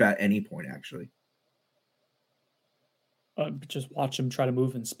 if at any point, actually. Just watch him try to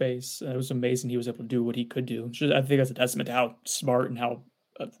move in space. It was amazing he was able to do what he could do. I think that's a testament to how smart and how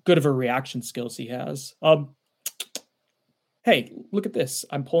good of a reaction skills he has. Hey, look at this.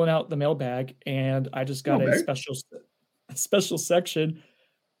 I'm pulling out the mailbag, and I just got a special section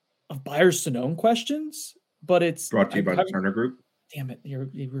of Buyer Sonone questions, but it's brought to you by the Turner Group. Damn it,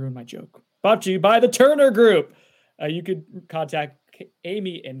 you ruined my joke. Brought to you by the Turner Group. You could contact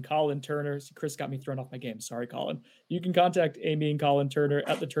Amy and Colin Turner. See, Chris got me thrown off my game. Sorry, Colin. You can contact Amy and Colin Turner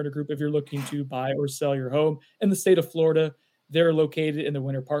at the Turner Group if you're looking to buy or sell your home in the state of Florida. They're located in the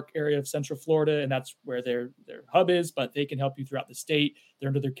Winter Park area of Central Florida, and that's where their hub is, but they can help you throughout the state. They're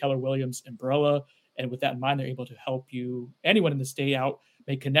under their Keller Williams umbrella. And with that in mind, they're able to help you, anyone in the state out,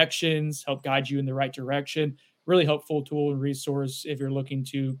 make connections, help guide you in the right direction. Really helpful tool and resource if you're looking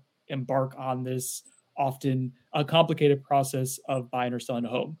to embark on this often a complicated process of buying or selling a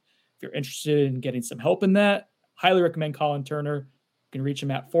home. If you're interested in getting some help in that, highly recommend Colin Turner. You can reach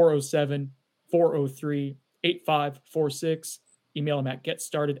him at 407-403-8546. Email him at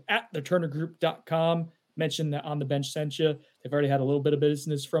getstarted@theturnergroup.com. Mention that On the Bench sent you. They've already had a little bit of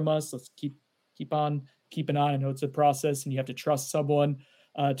business from us. Let's keep on keeping on. I know it's a process and you have to trust someone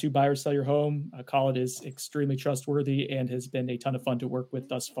to buy or sell your home. Colin is extremely trustworthy and has been a ton of fun to work with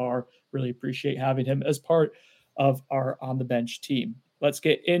thus far. Really appreciate having him as part of our On the Bench team. Let's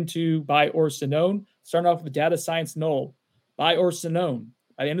get into Buy or Sonone. Starting off with Data Science Null. Buy or Sonone.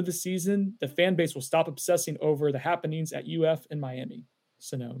 By the end of the season, the fan base will stop obsessing over the happenings at UF and Miami.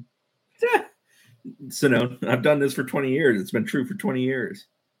 Sonone. Sonone. I've done this for 20 years. It's been true for 20 years.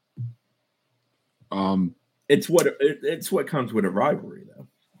 It's what comes with a rivalry, though.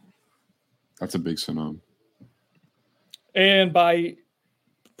 That's a big Sonone. And by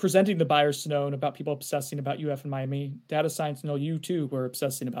presenting the Buyer Sonone about people obsessing about UF and Miami, Data Science Null, you too were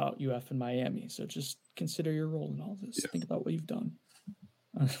obsessing about UF and Miami. So just consider your role in all this. Yeah. Think about what you've done.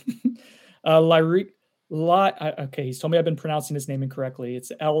 Okay, he's told me I've been pronouncing his name incorrectly.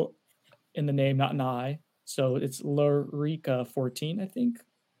 It's L in the name, not an I. So it's Larica 14, I think.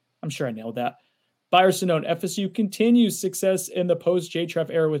 I'm sure I nailed that. Buyer Sonone, FSU continues success in the post-JTRAF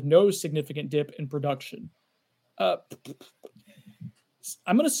era with no significant dip in production. I'm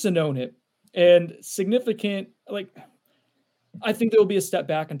going to Sonone it. And significant, I think there will be a step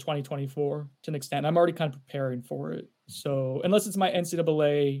back in 2024 to an extent. I'm already kind of preparing for it. So unless it's my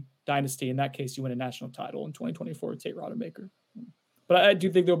NCAA dynasty, in that case, you win a national title in 2024 with Tate Rodemaker. But I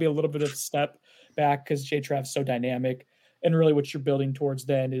do think there'll be a little bit of a step back because JTRAF is so dynamic. And really what you're building towards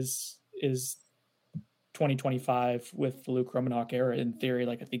then is 2025 with the Luke Romanhawk era. In theory,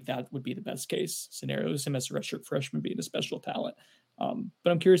 I think that would be the best case scenario, him as a redshirt freshman being a special talent.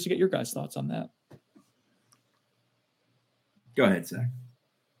 But I'm curious to get your guys' thoughts on that. Go ahead, Zach.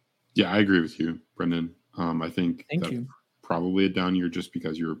 Yeah, I agree with you, Brendan. I think that's probably a down year just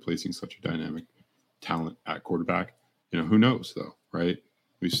because you're replacing such a dynamic talent at quarterback. Who knows though, right?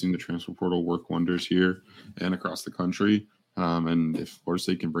 We've seen the transfer portal work wonders here and across the country. And if Florida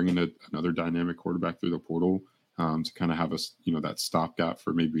State can bring in another dynamic quarterback through the portal to kind of have that stopgap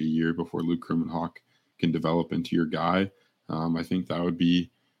for maybe a year before Luke Romanhawk can develop into your guy, I think that would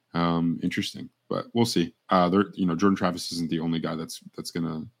be interesting. But we'll see. Jordan Travis isn't the only guy that's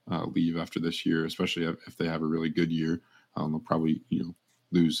going to leave after this year, especially if they have a really good year. They'll probably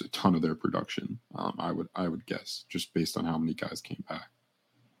lose a ton of their production. I would guess just based on how many guys came back.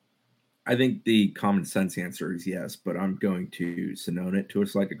 I think the common sense answer is yes, but I'm going to Sonone it to a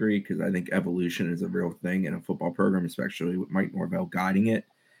slight degree because I think evolution is a real thing in a football program, especially with Mike Norvell guiding it.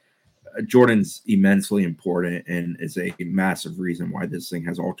 Jordan's immensely important and is a massive reason why this thing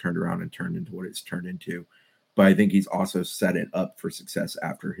has all turned around and turned into what it's turned into. But I think he's also set it up for success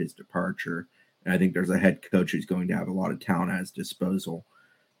after his departure. And I think there's a head coach who's going to have a lot of talent at his disposal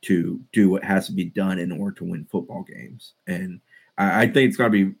to do what has to be done in order to win football games. And I think it's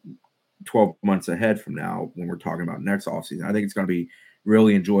going to be 12 months ahead from now when we're talking about next offseason. I think it's going to be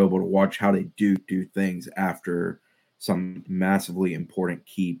really enjoyable to watch how they do things after some massively important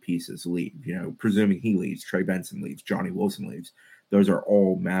key pieces leave. Presuming he leaves, Trey Benson leaves, Johnny Wilson leaves. Those are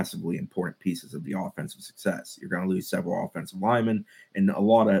all massively important pieces of the offensive success. You're going to lose several offensive linemen and a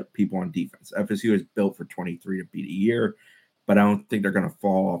lot of people on defense. FSU is built for 23 to beat a year, but I don't think they're going to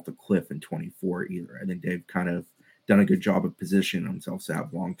fall off the cliff in 24 either. I think they've kind of done a good job of positioning themselves to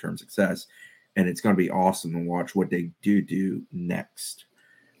have long-term success, and it's going to be awesome to watch what they do next.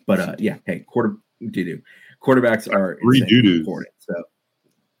 But quarterbacks are important.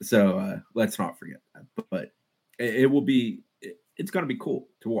 So let's not forget that. But it will be it's going to be cool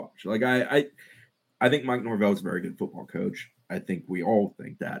to watch. Like I think Mike Norvell is a very good football coach. I think we all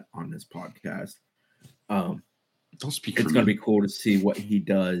think that on this podcast. Don't speak for It's me. going to be cool to see what he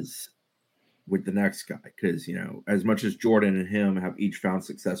does with the next guy, because as much as Jordan and him have each found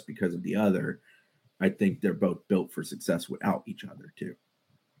success because of the other, I think they're both built for success without each other too.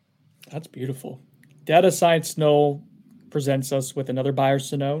 That's beautiful. Data Science Null presents us with another buyer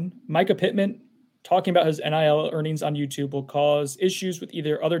Sonone. Micah Pittman talking about his NIL earnings on YouTube will cause issues with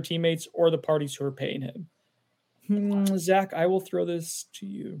either other teammates or the parties who are paying him. Zach, I will throw this to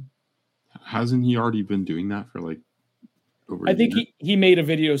you. Hasn't he already been doing that for like over I think he made a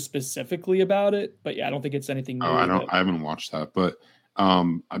video specifically about it, but yeah, I don't think it's anything new. I haven't watched that, but I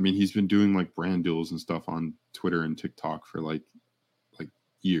mean, he's been doing like brand deals and stuff on Twitter and TikTok for like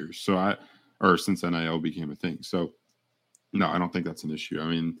years. So since NIL became a thing. So no, I don't think that's an issue. I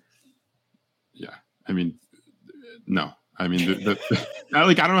mean, yeah, I mean, no, I mean, I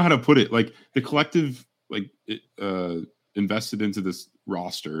don't know how to put it. Like the collective, invested into this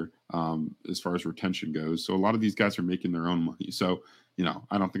roster as far as retention goes. So a lot of these guys are making their own money. So,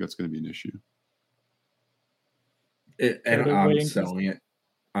 I don't think that's going to be an issue. And I'm selling it.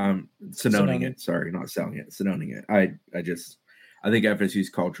 Sononing it. Sorry, not selling it. Sononing it. I think FSU's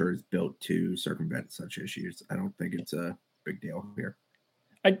culture is built to circumvent such issues. I don't think it's a big deal here.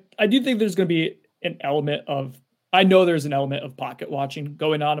 I do think there's going to be an element of, I know there's an element of pocket watching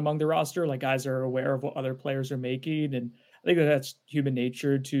going on among the roster. Like guys are aware of what other players are making. And I think that's human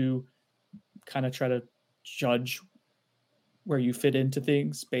nature to kind of try to judge where you fit into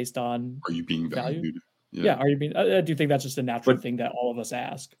things based on, are you being valued? Yeah. Are you being? I do think that's just a natural thing that all of us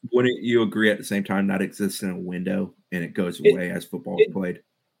ask. Wouldn't you agree at the same time that exists in a window and it goes away as football is played?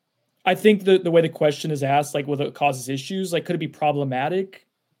 I think the way the question is asked, like whether it causes issues, like could it be problematic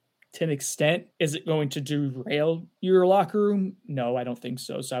to an extent? Is it going to derail your locker room? No, I don't think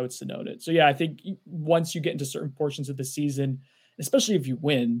so. So I would denote it. So yeah, I think once you get into certain portions of the season, especially if you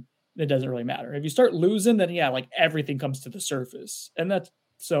win, it doesn't really matter. If you start losing, then yeah, like everything comes to the surface. And that's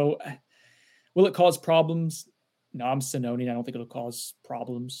so. Will it cause problems? No, I'm Sononing. I don't think it'll cause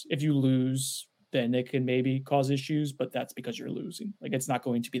problems. If you lose, then it can maybe cause issues, but that's because you're losing. Like it's not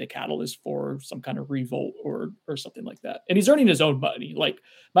going to be the catalyst for some kind of revolt or something like that. And he's earning his own money. Like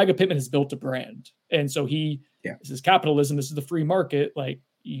Micah Pittman has built a brand. And so this is capitalism. This is the free market. Like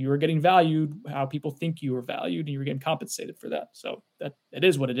you're getting valued how people think you are valued and you're getting compensated for that. So that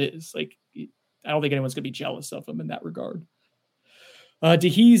is what it is. Like I don't think anyone's going to be jealous of him in that regard.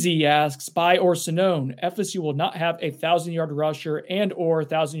 Deheezy asks, buy or Sonone, FSU will not have a 1,000-yard rusher and or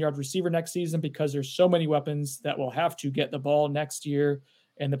 1,000-yard receiver next season because there's so many weapons that will have to get the ball next year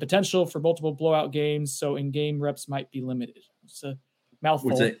and the potential for multiple blowout games. So in-game reps might be limited. It's a mouthful.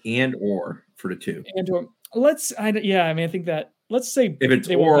 Was it and or for the two? And or I think that let's say if it's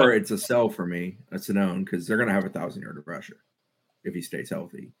or it's a sell for me. That's a known because they're going to have a 1,000-yard rusher if he stays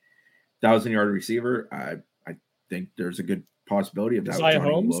healthy. 1,000-yard receiver, I think there's a good possibility of that with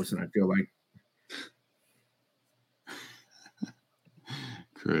Johnny Wilson. I feel like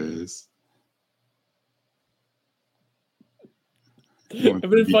Chris. It'd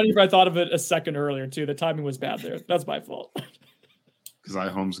been funny if I thought of it a second earlier too. The timing was bad there. That's my fault.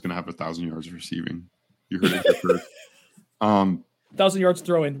 Because Holmes is gonna have 1,000 yards receiving. You heard it first. 1,000 yards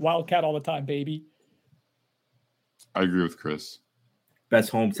throwing, Wildcat all the time, baby. I agree with Chris. Best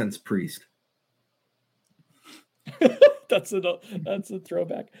home since Priest. That's a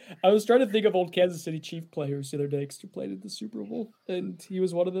throwback. I was trying to think of old Kansas City Chief players the other day because he played at the Super Bowl, and he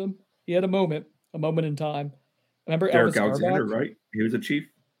was one of them. He had a moment in time. Remember Derek Elvis Alexander, Garback? right? He was a Chief.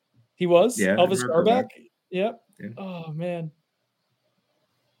 He was? Yeah, Elvis Garback? Yep. Yeah. Oh, man.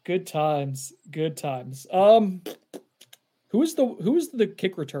 Good times. Who was the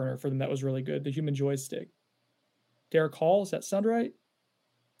kick returner for them that was really good? The human joystick. Derek Hall, does that sound right?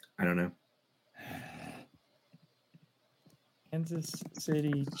 I don't know. Kansas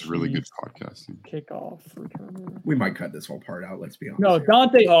City. It's really good podcasting. Kickoff returner. We might cut this whole part out. Let's be honest. No,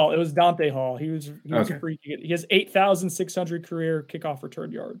 Dante Hall. It was Dante Hall. He was okay. Freaky. He has 8,600 career kickoff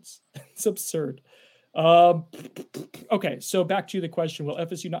return yards. It's absurd. Okay, so back to the question: will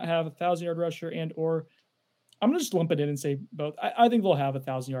FSU not have a 1,000-yard rusher and or? I'm gonna just lump it in and say both. I think they'll have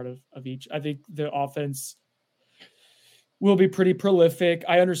 1,000 yard of each. I think the offense will be pretty prolific.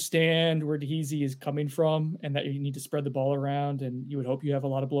 I understand where Deheezy is coming from and that you need to spread the ball around and you would hope you have a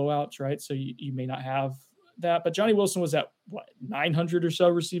lot of blowouts, right? So you may not have that. But Johnny Wilson was at, 900 or so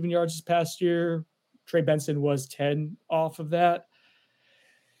receiving yards this past year. Trey Benson was 10 off of that.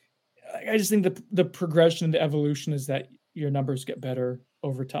 I just think the progression and the evolution is that your numbers get better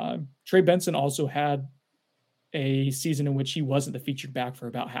over time. Trey Benson also had a season in which he wasn't the featured back for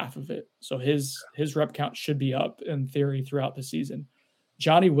about half of it. So his rep count should be up in theory throughout the season.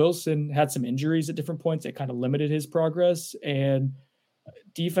 Johnny Wilson had some injuries at different points that kind of limited his progress, and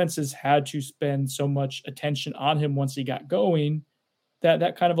defenses had to spend so much attention on him once he got going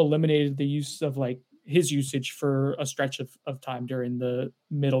that kind of eliminated the use of like his usage for a stretch of time during the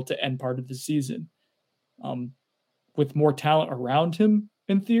middle to end part of the season. With more talent around him,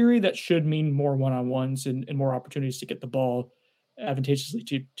 in theory, that should mean more one-on-ones and more opportunities to get the ball advantageously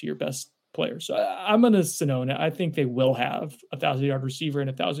to your best player. So I'm going to Sonone. I think they will have a 1,000-yard receiver and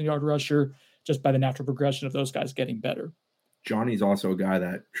a 1,000-yard rusher just by the natural progression of those guys getting better. Johnny's also a guy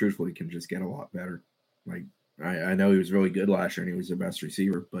that truthfully can just get a lot better. Like I know he was really good last year and he was the best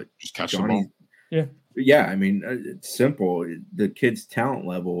receiver, but just catch Johnny, the ball. Yeah. I mean, it's simple. The kid's talent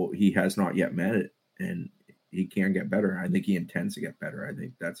level, he has not yet met it, and he can get better. I think he intends to get better. I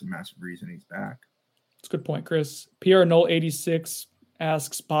think that's a massive reason he's back. That's a good point, Chris. Pierre Null 86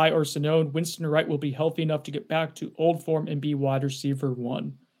 asks, Bye or Sonone, Winston Wright will be healthy enough to get back to old form and be wide receiver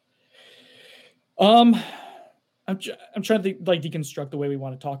 1. I'm trying to think, like, deconstruct the way we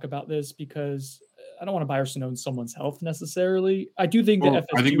want to talk about this, because I don't want to Bye or Sonone someone's health necessarily. I do think that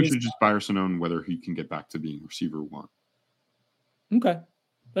I think we should just Bye or Sonone whether he can get back to being receiver 1. Okay.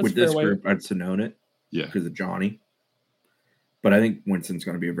 That's with this group, I'd Sonone it. Yeah. Because of Johnny. But I think Winston's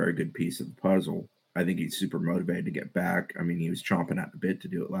going to be a very good piece of the puzzle. I think he's super motivated to get back. I mean, he was chomping at the bit to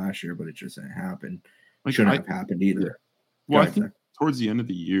do it last year, but it just didn't happen. Like, shouldn't have happened either. Well, I think towards the end of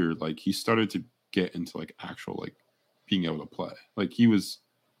the year, like, he started to get into like actual like being able to play. Like he was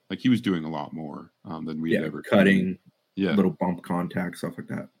doing a lot more than we had ever cutting, little bump contact, stuff like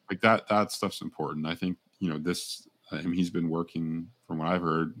that. Like that stuff's important. I think, you know, this he's been working, from what I've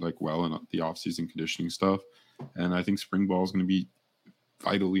heard, like well in the off-season conditioning stuff, and I think spring ball is going to be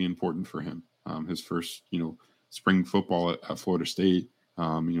vitally important for him. His first, you know, spring football at Florida State. You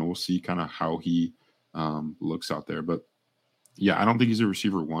know, we'll see kind of how he looks out there, but yeah, I don't think he's a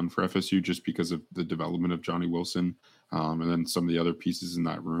receiver 1 for FSU just because of the development of Johnny Wilson and then some of the other pieces in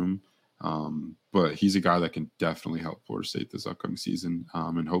that room. But he's a guy that can definitely help Florida State this upcoming season,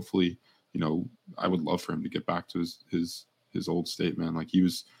 and hopefully, you know, I would love for him to get back to his old state, man. Like, he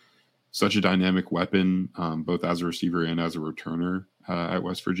was such a dynamic weapon, both as a receiver and as a returner at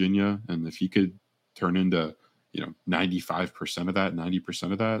West Virginia. And if he could turn into, you know, 95% of that,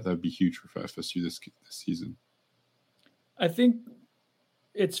 90% of that, that'd be huge for FSU this season. I think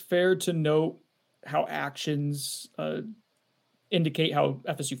it's fair to note how actions indicate how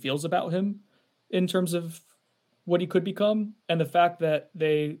FSU feels about him in terms of what he could become. And the fact that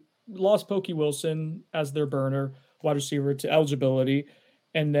they lost Pokey Wilson as their burner wide receiver to eligibility,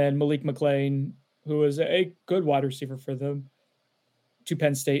 and then Malik McClain, who is a good wide receiver for them, to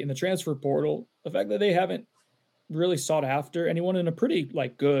Penn State in the transfer portal. The fact that they haven't really sought after anyone in a pretty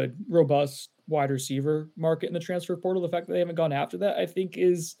like good, robust wide receiver market in the transfer portal, the fact that they haven't gone after that, I think,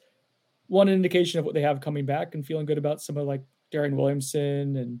 is one indication of what they have coming back, and feeling good about some of like Darren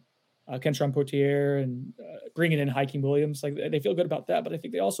Williamson and Kentron Potier and bringing in Hakeem Williams. Like, they feel good about that, but I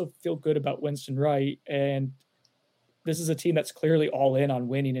think they also feel good about Winston Wright. And this is a team that's clearly all in on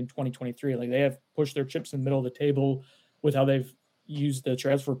winning in 2023. Like, they have pushed their chips in the middle of the table with how they've used the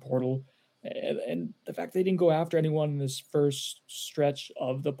transfer portal. And the fact they didn't go after anyone in this first stretch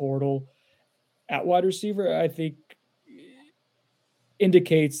of the portal at wide receiver, I think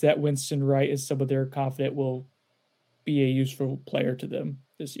indicates that Winston Wright is someone they're confident will be a useful player to them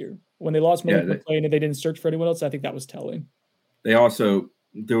this year. When they lost Malik McClain and they didn't search for anyone else, I think that was telling. They also,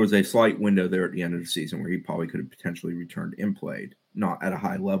 there was a slight window there at the end of the season where he probably could have potentially returned and played, not at a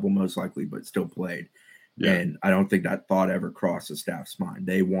high level most likely, but still played. Yeah. And I don't think that thought ever crossed the staff's mind.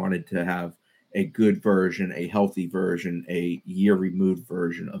 They wanted to have a good version, a healthy version, a year removed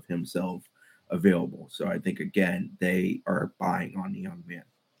version of himself available. So I think, again, they are buying on the young man.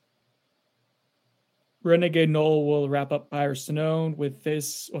 Renegade Noel will wrap up Bye or Sonone with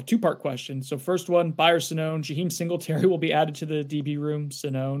this two-part question. So first one, Bye or Sonone, Jaheim Singletary will be added to the DB room.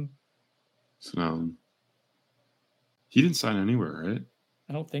 Sonone. He didn't sign anywhere, right?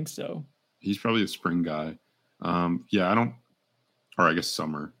 I don't think so. He's probably a spring guy. I guess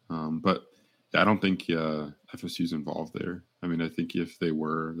summer. But I don't think FSU's involved there. I mean, I think if they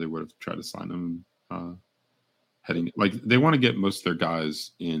were, they would have tried to sign him heading. Like, they want to get most of their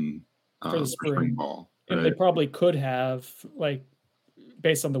guys in for the spring ball. Right? And they probably could have, like,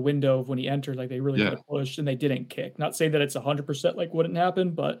 based on the window of when he entered, like, they really could have pushed, and they didn't kick. Not saying that it's 100% like wouldn't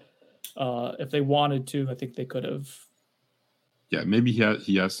happen, but if they wanted to, I think they could have. Yeah, maybe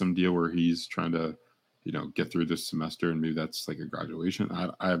he has some deal where he's trying to, you know, get through this semester, and maybe that's like a graduation.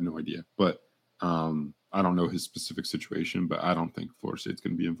 I have no idea, but I don't know his specific situation, but I don't think Florida State's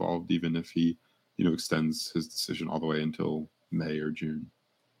going to be involved, even if he, extends his decision all the way until May or June.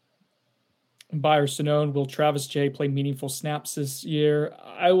 Buyer Sonone, will Travis Jay play meaningful snaps this year?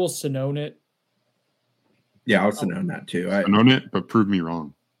 I will Sonone it. Yeah, I'll Sonone that too. Sonone it, but prove me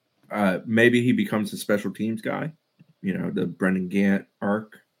wrong. Maybe he becomes a special teams guy. The Brendan Gant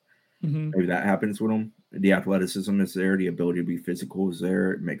arc. Mm-hmm. Maybe that happens with him. The athleticism is there. The ability to be physical is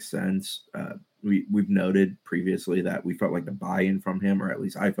there. It makes sense. We've noted previously that we felt like the buy-in from him, or at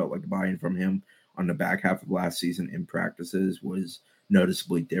least I felt like the buy-in from him on the back half of last season in practices was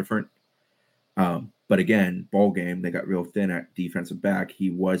noticeably different. But again, bowl game, they got real thin at defensive back.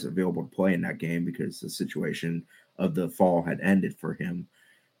 He was available to play in that game because the situation of the fall had ended for him,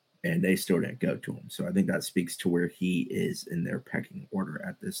 and they still didn't go to him. So I think that speaks to where he is in their pecking order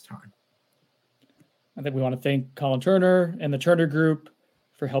at this time. I think we want to thank Colin Turner and the Turner Group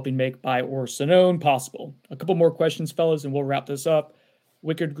for helping make Buy or Sonone possible. A couple more questions, fellas, and we'll wrap this up.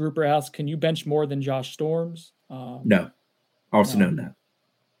 Wicked Grouper asks, can you bench more than Josh Storms? No. I'll Sonone that.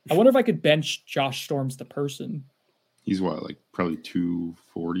 I wonder if I could bench Josh Storms the person. He's what, like probably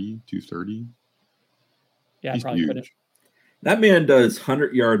 240, 230? Yeah, I probably couldn't. That man does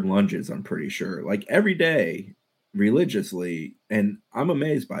 100-yard lunges, I'm pretty sure, like every day religiously. And I'm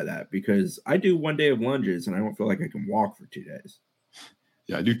amazed by that because I do 1 day of lunges and I don't feel like I can walk for 2 days.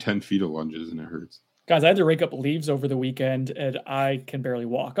 Yeah, I do 10 feet of lunges and it hurts. Guys, I had to rake up leaves over the weekend and I can barely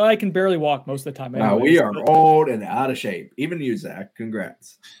walk. I can barely walk most of the time. Wow, we are old and out of shape. Even you, Zach.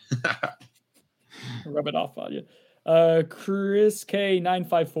 Congrats. Rub it off on you. Chris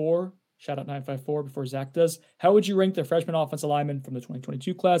K954. Shout out 954 before Zach does. How would you rank the freshman offensive linemen from the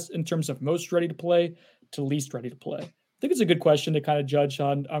 2022 class in terms of most ready to play to least ready to play? I think it's a good question to kind of judge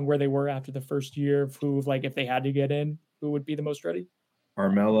on where they were after the first year of who, like, if they had to get in, who would be the most ready?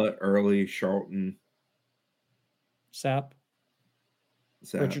 Armella, Early, Charlton, Sapp,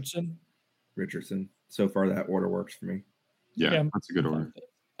 Richardson. So far, that order works for me. Yeah, that's a good order.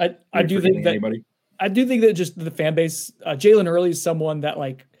 I do think that anybody? I do think that just the fan base, Jalen Early is someone that,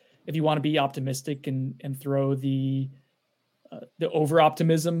 like, if you want to be optimistic and throw the over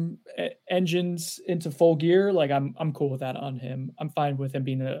optimism engines into full gear, like I'm cool with that on him. I'm fine with him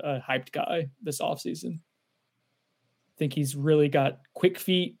being a hyped guy this offseason. I think he's really got quick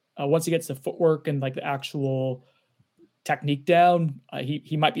feet. Once he gets the footwork and like the actual technique down,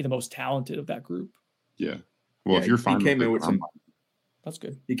 he might be the most talented of that group. Yeah. Well, if you're fine, he came in with some. That's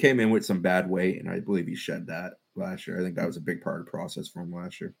good. He came in with some bad weight, and I believe he shed that last year. I think that was a big part of the process for him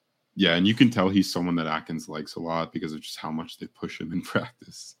last year. Yeah, and you can tell he's someone that Atkins likes a lot because of just how much they push him in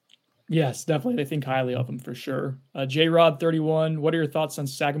practice. Yes, definitely. They think highly of him for sure. J-Rod31, what are your thoughts on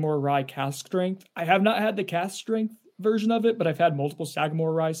Sagamore Rye cast strength? I have not had the cast strength version of it, but I've had multiple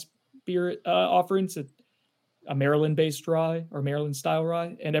Sagamore Rye spirit offerings at a Maryland-based rye or Maryland-style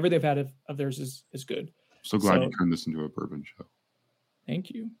rye, and everything I've had of theirs is good. So glad you turned this into a bourbon show. Thank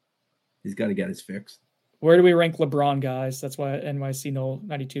you. He's got to get his fix. Where do we rank LeBron, guys? That's why NYC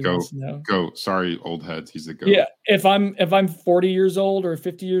 92 wants to know. Go. Sorry, old heads. He's a goat. Yeah. If I'm 40 years old or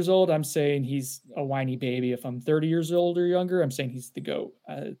 50 years old, I'm saying he's a whiny baby. If I'm 30 years old or younger, I'm saying he's the GOAT.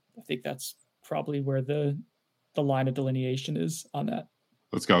 I think that's probably where the line of delineation is on that.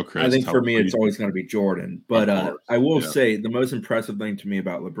 Let's go, Chris. I think for me, it's always going to be Jordan. But I will say the most impressive thing to me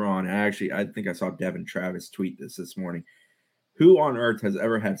about LeBron, and I think I saw Devin Travis tweet this morning. Who on earth has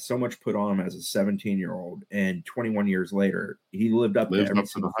ever had so much put on him as a 17-year-old, and 21 years later, he lived up to every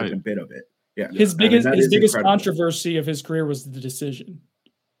single bit of it? Yeah, his biggest controversy of his career was the decision.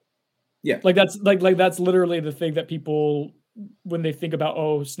 Yeah, like that's literally the thing that people, when they think about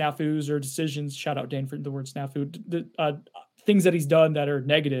snafus or decisions, shout out Dane for the word snafu. Things that he's done that are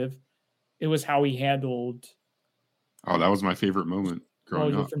negative, it was how he handled. Oh, that was my favorite moment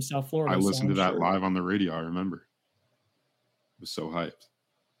growing up. From South Florida. I listened to that live on the radio. I remember. Was so hyped.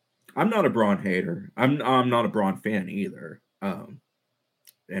 I'm not a Braun hater. I'm not a Braun fan either. And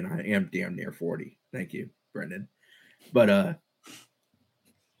I am damn near 40. Thank you, Brendan. But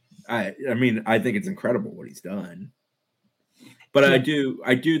I mean, I think it's incredible what he's done. But I do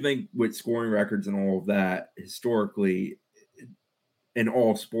think with scoring records and all of that, historically, in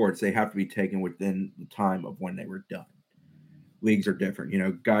all sports, they have to be taken within the time of when they were done. Leagues are different.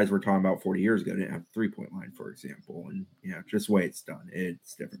 Guys we're talking about 40 years ago didn't have a 3-point line, for example. And, just the way it's done,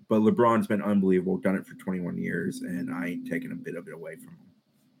 it's different. But LeBron's been unbelievable, done it for 21 years, and I ain't taking a bit of it away from him.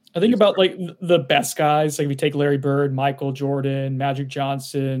 I think about, like, the best guys. Like, if you take Larry Bird, Michael Jordan, Magic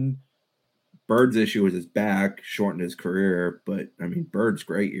Johnson, Bird's issue was his back, shortened his career. But I mean, Bird's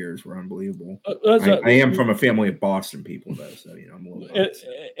great years were unbelievable. I am from a family of Boston people, though, so I'm a little.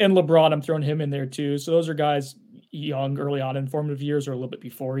 And LeBron, I'm throwing him in there too. So those are guys young, early on in formative years, or a little bit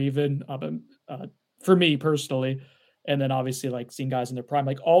before even. For me personally, and then obviously like seeing guys in their prime,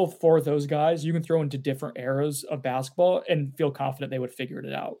 like all 4 of those guys, you can throw into different eras of basketball and feel confident they would figure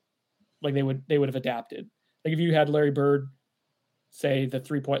it out. Like they would have adapted. Like if you had Larry Bird, say the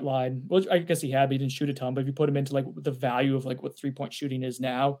 3-point line, well, I guess he had, but he didn't shoot a ton. But if you put him into like the value of like what 3-point shooting is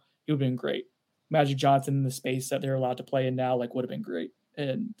now, it would have been great. Magic Johnson in the space that they're allowed to play in now, like would have been great.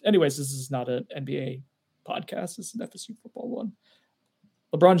 And anyways, this is not an NBA podcast. This is an FSU football one.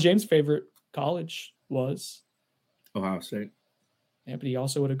 LeBron James' favorite college was Ohio State. Yeah, but he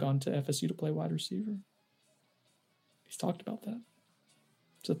also would have gone to FSU to play wide receiver. He's talked about that.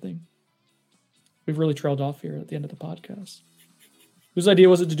 It's a thing. We've really trailed off here at the end of the podcast. Whose idea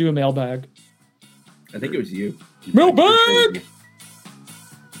was it to do a mailbag? I think it was you. Mailbag!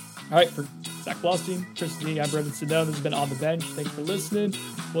 All right, for Zach Blostein, Chris D, I'm Brendan Sedone. This has been On the Bench. Thanks for listening.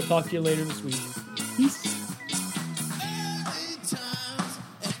 We'll talk to you later this week. Peace.